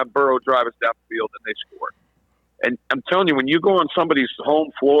we're going to have Burrow drive us down the field, and they scored. And I'm telling you, when you go on somebody's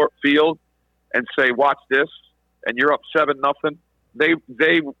home field and say, watch this, and you're up 7-0, they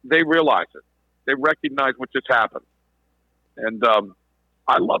realize it. They recognize what just happened. And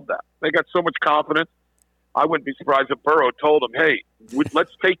I love that. They got so much confidence. I wouldn't be surprised if Burrow told them, hey,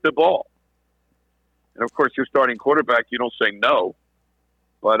 let's take the ball. And, of course, you're starting quarterback. You don't say no.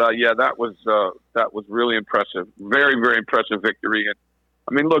 But, that was really impressive. Very, very impressive victory. And,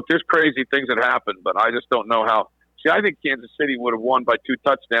 look, there's crazy things that happen, but I just don't know how. See, I think Kansas City would have won by 2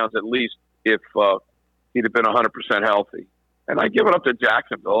 touchdowns at least if he'd have been 100% healthy. And I give it up to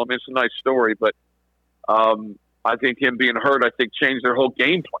Jacksonville. It's a nice story, but I think him being hurt, changed their whole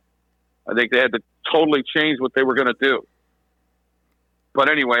game plan. I think they had to totally change what they were going to do. But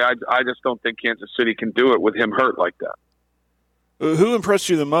anyway, I just don't think Kansas City can do it with him hurt like that. Who impressed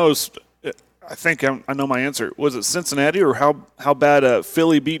you the most? I think I know my answer. Was it Cincinnati or how bad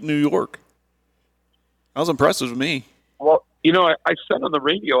Philly beat New York? That was impressive to me. Well, I said on the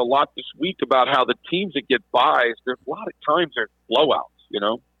radio a lot this week about how the teams that get buys, there's a lot of times they're blowouts,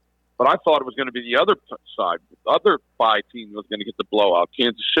 But I thought it was going to be the other side. The other bye team was going to get the blowout,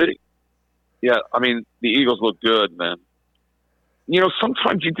 Kansas City. Yeah, the Eagles look good, man.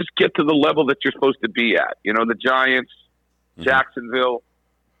 Sometimes you just get to the level that you're supposed to be at. The Giants, Jacksonville.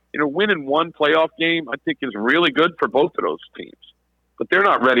 Winning one playoff game, I think, is really good for both of those teams. But they're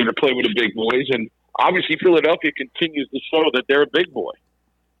not ready to play with the big boys. And obviously, Philadelphia continues to show that they're a big boy.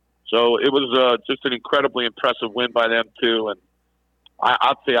 So it was just an incredibly impressive win by them, too. And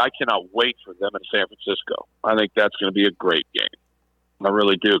I'd say I cannot wait for them in San Francisco. I think that's going to be a great game. I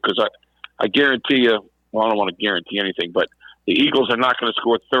really do. Because I guarantee you, well, I don't want to guarantee anything, but the Eagles are not going to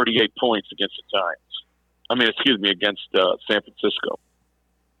score 38 points against the Giants. Against San Francisco.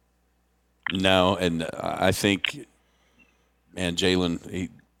 No, and I think, man, Jalen,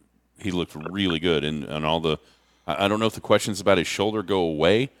 he looked really good, and all the I don't know if the questions about his shoulder go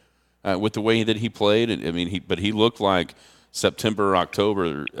away with the way that he played. I mean, but he looked like September,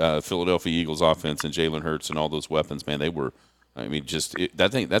 October Philadelphia Eagles offense and Jalen Hurts and all those weapons. Man, they were. I mean,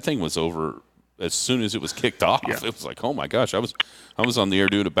 that thing was over as soon as it was kicked off. Yeah. It was like, oh my gosh, I was on the air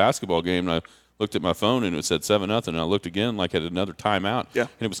doing a basketball game and I looked at my phone and it said 7-0. And I looked again like at another timeout. Yeah.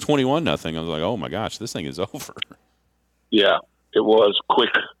 And it was 21-0. I was like, oh my gosh, this thing is over. Yeah, it was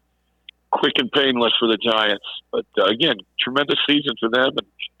quick and painless for the Giants. But again, tremendous season for them. And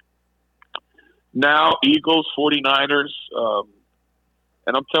now Eagles, 49ers,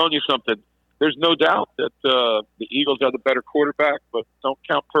 and I'm telling you something. There's no doubt that the Eagles are the better quarterback, but don't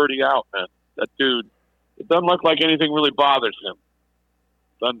count Purdy out, man. That dude, it doesn't look like anything really bothers him.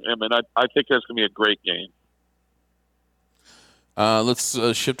 I think that's going to be a great game. Let's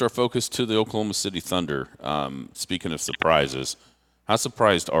shift our focus to the Oklahoma City Thunder. Speaking of surprises, how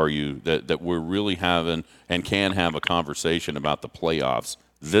surprised are you that we're really having and can have a conversation about the playoffs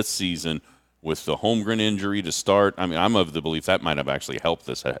this season with the Holmgren injury to start? I mean, I'm of the belief that might have actually helped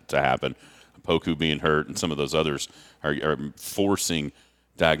this to happen. Poku being hurt and some of those others are forcing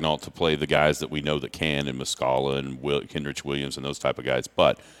Dagnall to play the guys that we know that can, and Muscala and Kenrich Williams and those type of guys.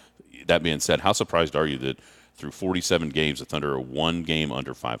 But that being said, how surprised are you that through 47 games, the Thunder are one game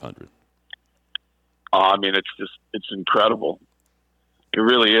under 500? I mean, it's incredible. It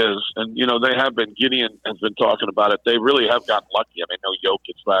really is. And, Gideon has been talking about it. They really have gotten lucky. I mean, no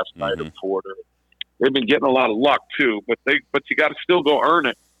Jokic last night or Porter. They've been getting a lot of luck, too. But you got to still go earn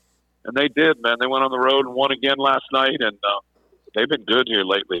it. And they did, man. They went on the road and won again last night. And they've been good here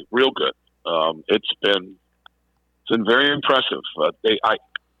lately, real good. It's been very impressive.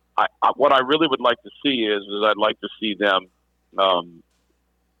 What I really would like to see is I'd like to see them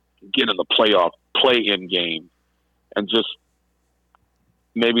get in the play-in game and just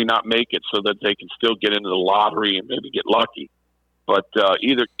maybe not make it so that they can still get into the lottery and maybe get lucky. But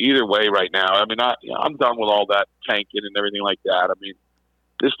either way right now, I mean, I'm done with all that tanking and everything like that. I mean,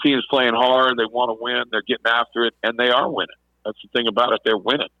 this team's playing hard. They want to win. They're getting after it, and they are winning. That's the thing about it. They're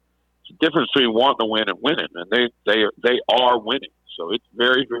winning. It's the difference between wanting to win and winning, and they are winning. So it's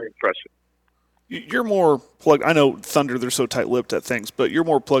very, very impressive. You're more plugged. I know Thunder, they're so tight-lipped at things, but you're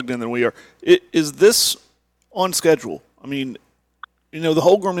more plugged in than we are. Is this on schedule? I mean, the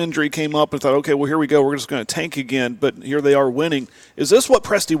Holmgren injury came up and thought, okay, well, here we go. We're just going to tank again, but here they are winning. Is this what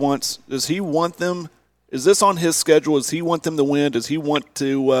Presti wants? Does he want them? Is this on his schedule? Does he want them to win? Does he want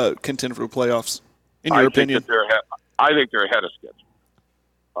to contend for the playoffs, in your opinion? I think they're ahead of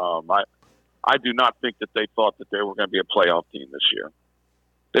schedule. I do not think that they thought that they were going to be a playoff team this year.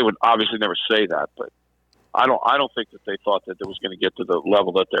 They would obviously never say that, but I don't think that they thought that it was going to get to the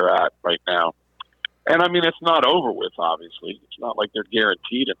level that they're at right now. And I mean, it's not over with. Obviously, it's not like they're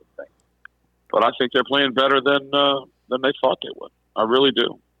guaranteed anything. But I think they're playing better than they thought they would. I really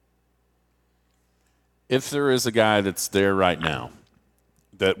do. If there is a guy that's there right now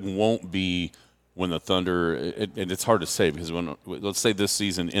that won't be when the Thunder, and it's hard to say because let's say this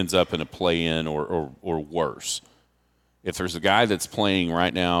season ends up in a play-in or worse. If there's a guy that's playing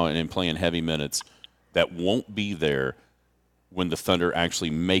right now and playing heavy minutes that won't be there when the Thunder actually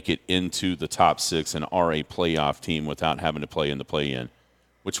make it into the top six and are a playoff team without having to play in the play-in,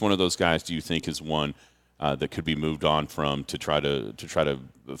 which one of those guys do you think is one that could be moved on from to try to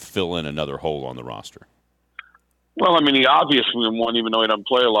fill in another hole on the roster? Well, I mean, the obvious one, even though he doesn't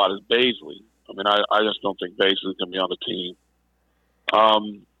play a lot, is Bazley. I mean, I just don't think Bazley's going to be on the team.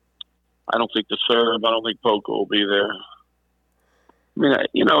 I don't think the Serb. I don't think Poku will be there. I mean,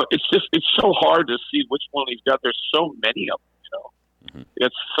 it's so hard to see which one he's got. There's so many of them, Mm-hmm.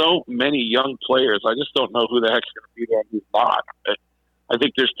 It's so many young players. I just don't know who the heck's going to be there and who's not. I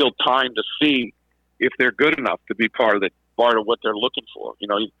think there's still time to see if they're good enough to be part of what they're looking for.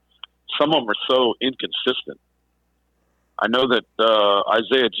 Some of them are so inconsistent. I know that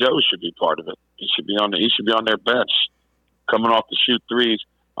Isaiah Joe should be part of it. He should be on their bench, coming off to shoot threes.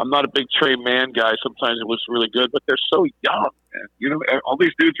 I'm not a big Trey Mann guy. Sometimes it looks really good, but they're so young, man. All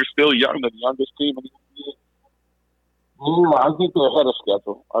these dudes are still young. The youngest team in the NBA. I think they're ahead of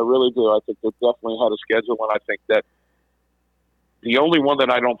schedule. I really do. I think they're definitely ahead of schedule, and I think that the only one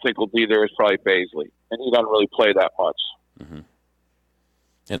that I don't think will be there is probably Bazley, and he doesn't really play that much. Mm-hmm.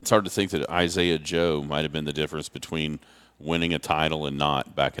 It's hard to think that Isaiah Joe might have been the difference between winning a title and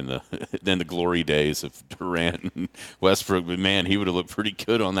not back in the glory days of Durant and Westbrook. But, man, he would have looked pretty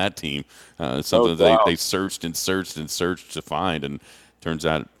good on that team. Something they searched and searched and searched to find, and turns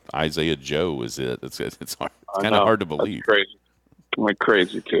out Isaiah Joe was it. It's kind of hard to believe. That's crazy. Like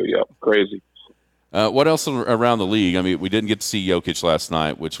crazy, too. Yeah, crazy. What else around the league? I mean, we didn't get to see Jokic last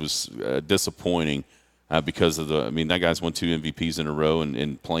night, which was disappointing. because of that guy's won 2 MVPs in a row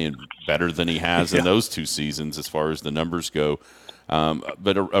and playing better than he has in those 2 seasons as far as the numbers go.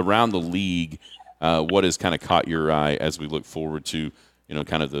 But around the league, what has kind of caught your eye as we look forward to,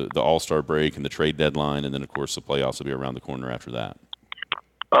 kind of the All-Star break and the trade deadline, and then, of course, the playoffs will be around the corner after that?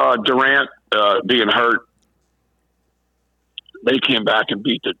 Durant being hurt. They came back and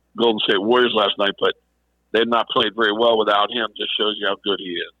beat the Golden State Warriors last night, but they had not played very well without him. Just shows you how good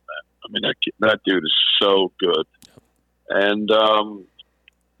he is, man. I mean, that dude is so good. And,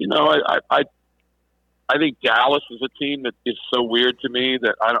 I think Dallas is a team that is so weird to me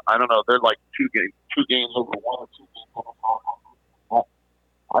that I don't know. They're like two games over 1 or 2 games over.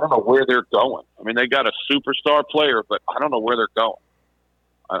 I don't know where they're going. I mean, they got a superstar player, but I don't know where they're going.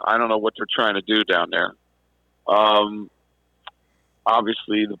 I don't know what they're trying to do down there.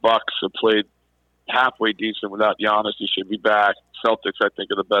 Obviously, the Bucks have played halfway decent without Giannis. He should be back. Celtics, I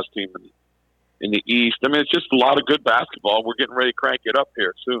think, are the best team in the East. I mean, it's just a lot of good basketball. We're getting ready to crank it up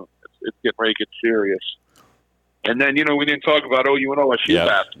here soon. It's getting ready to get serious. And then, we didn't talk about OU and OSU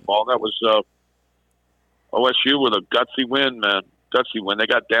basketball. That was OSU with a gutsy win, man. Gutsy win. They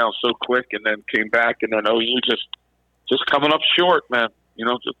got down so quick and then came back, and then OU just coming up short, man. I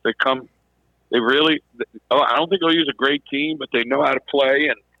don't think OU is a great team, but they know how to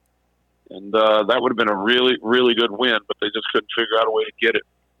play, and that would have been a really, really good win, but they just couldn't figure out a way to get it.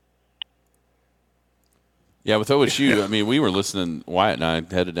 Yeah, with OSU, I mean, we were listening, Wyatt and I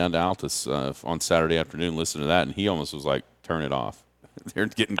headed down to Altus on Saturday afternoon, listening to that, and he almost was like, turn it off. They're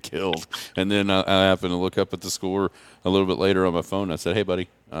getting killed. And then I happened to look up at the score a little bit later on my phone. I said, hey, buddy,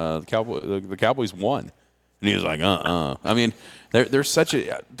 the Cowboys won. And he was like, I mean, there's such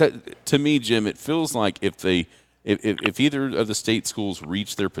a – to me, Jim, it feels like if either of the state schools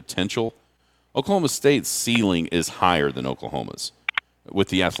reach their potential, Oklahoma State's ceiling is higher than Oklahoma's, with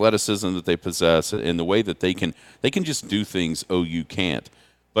the athleticism that they possess and the way that they can just do things OU can't.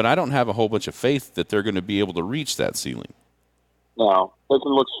 But I don't have a whole bunch of faith that they're going to be able to reach that ceiling. No, they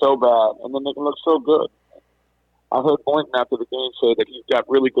can look so bad, and then they can look so good. I heard Boynton after the game say that he's got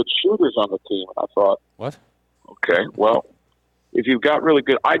really good shooters on the team, and I thought, what? Okay, well, if you've got really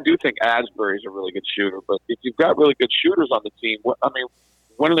good – I do think Asbury's a really good shooter, but if you've got really good shooters on the team, when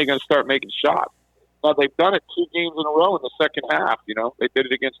are they going to start making shots? Now, they've done it 2 games in a row in the second half. They did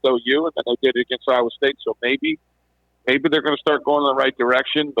it against OU, and then they did it against Iowa State. So maybe they're going to start going in the right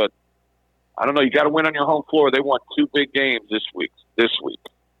direction. But I don't know. You got to win on your home floor. They won 2 big games this week.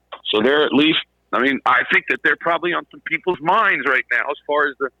 So they're at least. I think that they're probably on some people's minds right now as far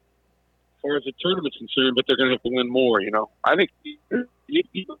as the tournament's concerned. But they're going to have to win more. I think you go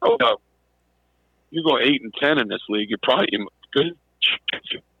 8-10 in this league. You're probably good.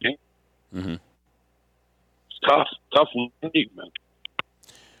 Mm-hmm. Tough league, man.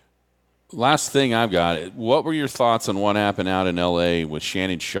 Last thing I've got, what were your thoughts on what happened out in L.A. with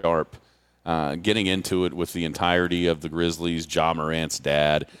Shannon Sharpe getting into it with the entirety of the Grizzlies, Ja Morant's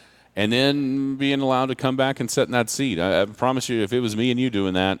dad, and then being allowed to come back and sit in that seat? I promise you, if it was me and you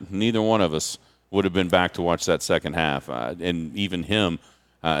doing that, neither one of us would have been back to watch that second half. And even him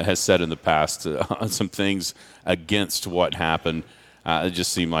has said in the past some things against what happened. It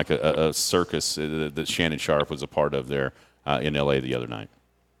just seemed like a circus that Shannon Sharpe was a part of there in L.A. the other night.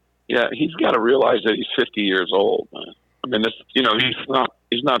 Yeah, he's got to realize that he's 50 years old, man. I mean,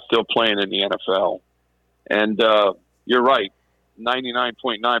 he's not still playing in the NFL. And you're right,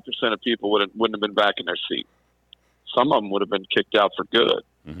 99.9% of people wouldn't have been back in their seat. Some of them would have been kicked out for good.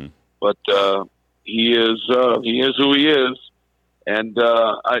 Mm-hmm. But he is who he is, and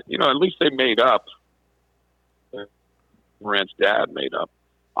at least they made up. Morant's dad made up.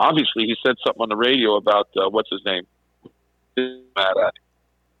 Obviously, he said something on the radio about what's his name.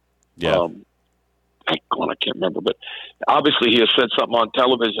 Yeah. I can't remember, but obviously he has said something on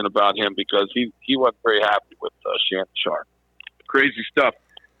television about him because he wasn't very happy with Shannon Sharpe. Crazy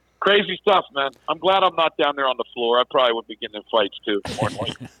stuff, man. I'm glad I'm not down there on the floor. I probably would be getting in fights too. More than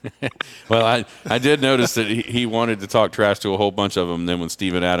likely. Well, I did notice that he wanted to talk trash to a whole bunch of them. Then when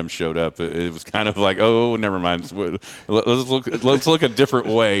Steven Adams showed up, it was kind of like, oh, never mind. Let's look a different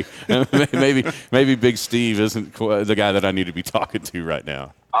way. maybe Big Steve isn't the guy that I need to be talking to right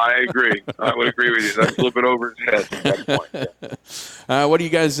now. I agree. I would agree with you. That's a little bit over his head at that point. Yeah. What do you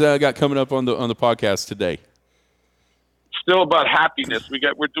guys got coming up on the podcast today? Still about happiness.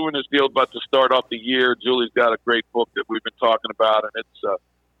 We're doing this deal about to start off the year. Julie's got a great book that we've been talking about, and it's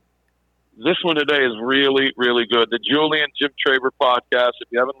this one today is really, really good. The Julie and Jim Traver podcast. If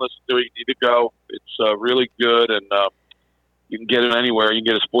you haven't listened to it, you need to go. It's really good, and you can get it anywhere. You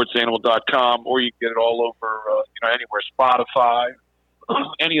can get it at sportsanimal.com, or you can get it all over anywhere. Spotify,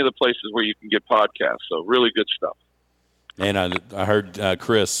 any of the places where you can get podcasts. So really good stuff. And I heard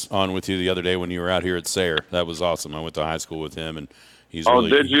Chris on with you the other day when you were out here at Sayre. That was awesome. I went to high school with him, and he's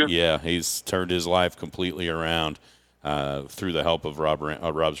did you? Yeah, he's turned his life completely around through the help of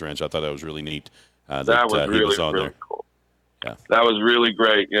Rob's Ranch. I thought that was really neat. That was really there. Cool. Yeah, that was really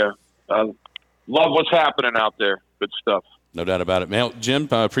great. Yeah, love what's happening out there. Good stuff. No doubt about it, man. Jim,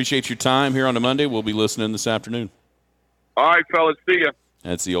 appreciate your time here on a Monday. We'll be listening this afternoon. All right, fellas. See ya.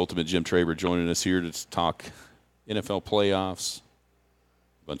 That's the ultimate Jim Traber joining us here to talk NFL playoffs,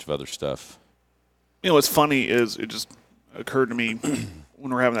 a bunch of other stuff. You know, what's funny is it just occurred to me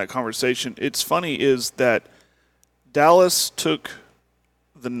when we're having that conversation. It's funny is that Dallas took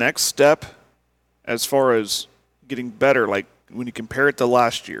the next step as far as getting better. Like when you compare it to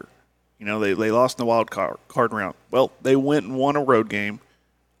last year, you know, they lost in the wild card round. Well, they went and won a road game,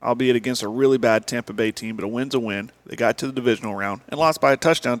 albeit against a really bad Tampa Bay team, but a win's a win. They got to the divisional round and lost by a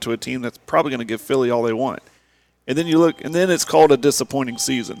touchdown to a team that's probably going to give Philly all they want. And then you look, and then it's called a disappointing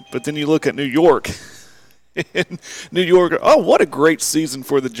season. But then you look at New York, and New York, oh, what a great season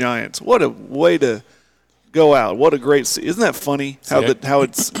for the Giants. What a way to go out. What a great isn't that funny how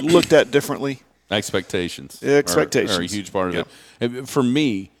it's looked at differently? Expectations. Expectations are a huge part of it. For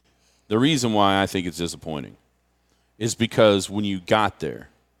me, the reason why I think it's disappointing is because when you got there,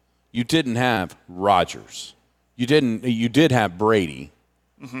 you didn't have Rodgers. You did have Brady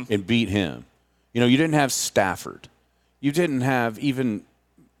and beat him. You know, you didn't have Stafford. You didn't have even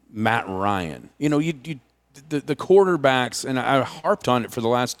Matt Ryan. You know, the quarterbacks, and I harped on it for the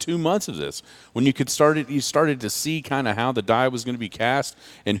last 2 months of this, when you started to see kind of how the die was going to be cast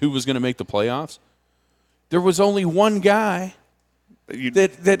and who was going to make the playoffs. There was only one guy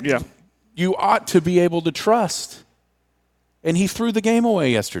that you ought to be able to trust, and he threw the game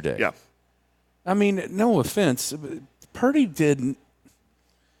away yesterday. Yeah. I mean, no offense, Purdy didn't.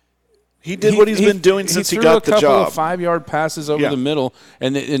 He did what he's been doing since he got the job. He threw a couple of 5-yard passes over the middle,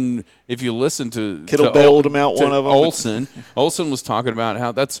 and if you listen to Kittle bailed him out one of them. Olsen was talking about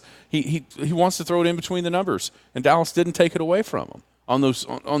how he wants to throw it in between the numbers, and Dallas didn't take it away from him on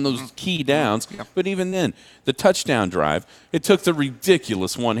those key downs. Yeah. But even then, the touchdown drive, it took the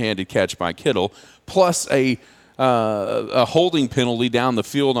ridiculous one-handed catch by Kittle plus a holding penalty down the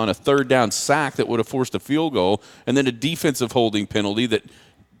field on a third down sack that would have forced a field goal, and then a defensive holding penalty that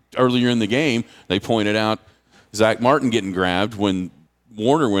earlier in the game they pointed out Zach Martin getting grabbed when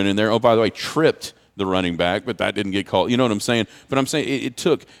Warner went in there. Oh, by the way, tripped the running back, but that didn't get called. You know what I'm saying? But I'm saying it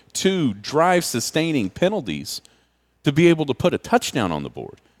took 2 drive-sustaining penalties to be able to put a touchdown on the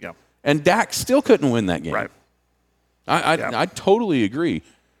board. Yeah. And Dak still couldn't win that game. Right. I totally agree.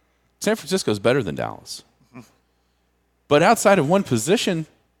 San Francisco's better than Dallas. But outside of one position,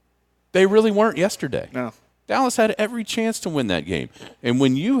 they really weren't yesterday. No. Dallas had every chance to win that game. And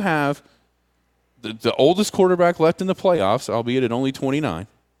when you have the oldest quarterback left in the playoffs, albeit at only 29,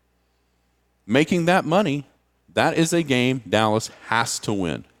 making that money, that is a game Dallas has to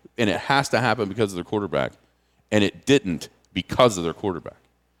win. And it has to happen because of their quarterback. And it didn't because of their quarterback.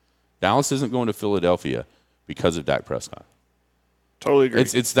 Dallas isn't going to Philadelphia because of Dak Prescott. Totally agree.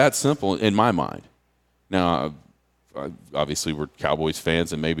 It's that simple in my mind. Now, obviously we're Cowboys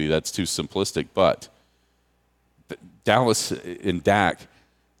fans, and maybe that's too simplistic, but Dallas and Dak,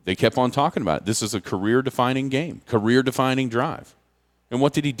 they kept on talking about it. This is a career-defining game, career-defining drive. And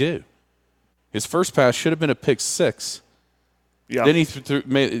what did he do? His first pass should have been a pick 6. Yeah. Then he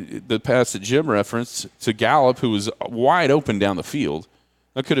made the pass that Jim referenced to Gallup, who was wide open down the field.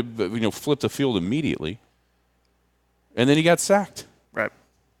 That could have flipped the field immediately. And then he got sacked. Right.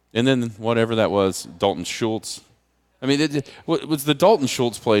 And then whatever that was, Dalton Schultz. I mean, was the Dalton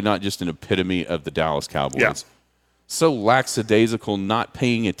Schultz play not just an epitome of the Dallas Cowboys? Yeah. So lackadaisical, not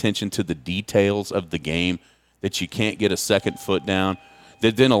paying attention to the details of the game that you can't get a second foot down,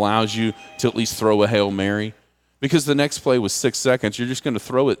 that then allows you to at least throw a Hail Mary. Because the next play was 6 seconds. You're just going to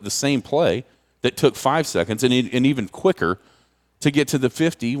throw it the same play that took 5 seconds and even quicker to get to the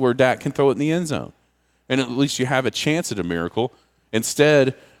 50 where Dak can throw it in the end zone. And at least you have a chance at a miracle.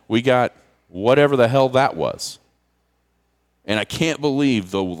 Instead, we got whatever the hell that was. And I can't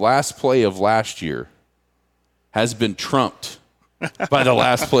believe the last play of last year has been trumped by the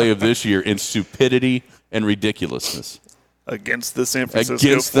last play of this year in stupidity and ridiculousness. Against the San Francisco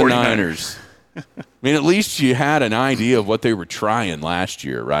 49ers. Against the Niners. I mean, at least you had an idea of what they were trying last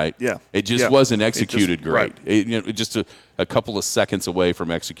year, right? Yeah. It just wasn't executed great. Right. Just a couple of seconds away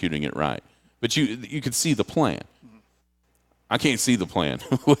from executing it right. But you could see the plan. I can't see the plan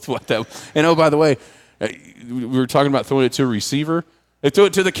with what that. And oh, by the way, we were talking about throwing it to a receiver. They threw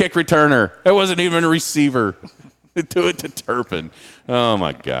it to the kick returner. It wasn't even a receiver. Do it to Turpin. Oh,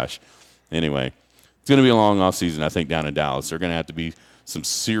 my gosh. Anyway, it's going to be a long offseason, I think, down in Dallas. There are going to have to be some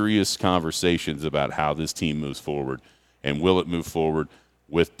serious conversations about how this team moves forward. And will it move forward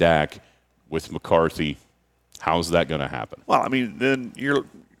with Dak, with McCarthy? How's that going to happen? Well, I mean, then you're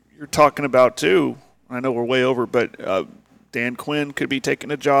talking about, too, I know we're way over, but Dan Quinn could be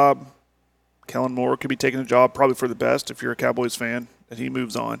taking a job. Kellen Moore could be taking a job, probably for the best if you're a Cowboys fan, that he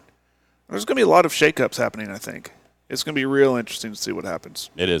moves on. There's going to be a lot of shakeups happening, I think. It's going to be real interesting to see what happens.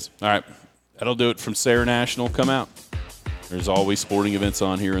 It is. All right. That'll do it from Sayre National. Come out. There's always sporting events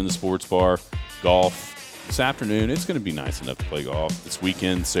on here in the sports bar. Golf. This afternoon, it's going to be nice enough to play golf. This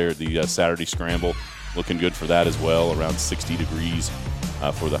weekend, the Saturday Scramble, looking good for that as well. Around 60 degrees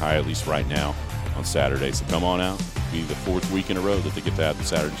for the high, at least right now, on Saturday. So come on out. It'll be the fourth week in a row that they get to have the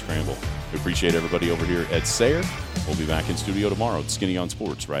Saturday Scramble. We appreciate everybody over here at Sayre. We'll be back in studio tomorrow at Skinny on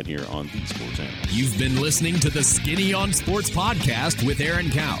Sports right here on the Sports Animal. You've been listening to the Skinny on Sports podcast with Aaron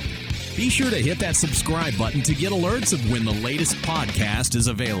Cow. Be sure to hit that subscribe button to get alerts of when the latest podcast is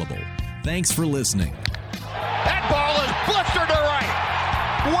available. Thanks for listening. That ball is blistered to right.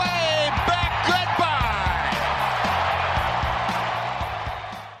 Way back.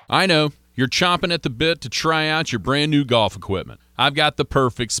 Goodbye. I know. You're chomping at the bit to try out your brand new golf equipment. I've got the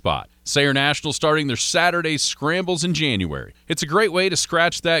perfect spot. Sayre National starting their Saturday Scrambles in January. It's a great way to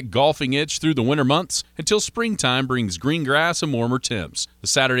scratch that golfing itch through the winter months until springtime brings green grass and warmer temps. The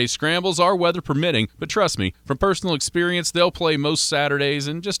Saturday Scrambles are weather permitting, but trust me, from personal experience, they'll play most Saturdays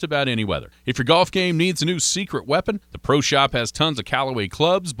in just about any weather. If your golf game needs a new secret weapon, the Pro Shop has tons of Callaway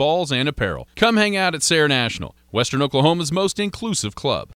clubs, balls, and apparel. Come hang out at Sayre National, Western Oklahoma's most inclusive club.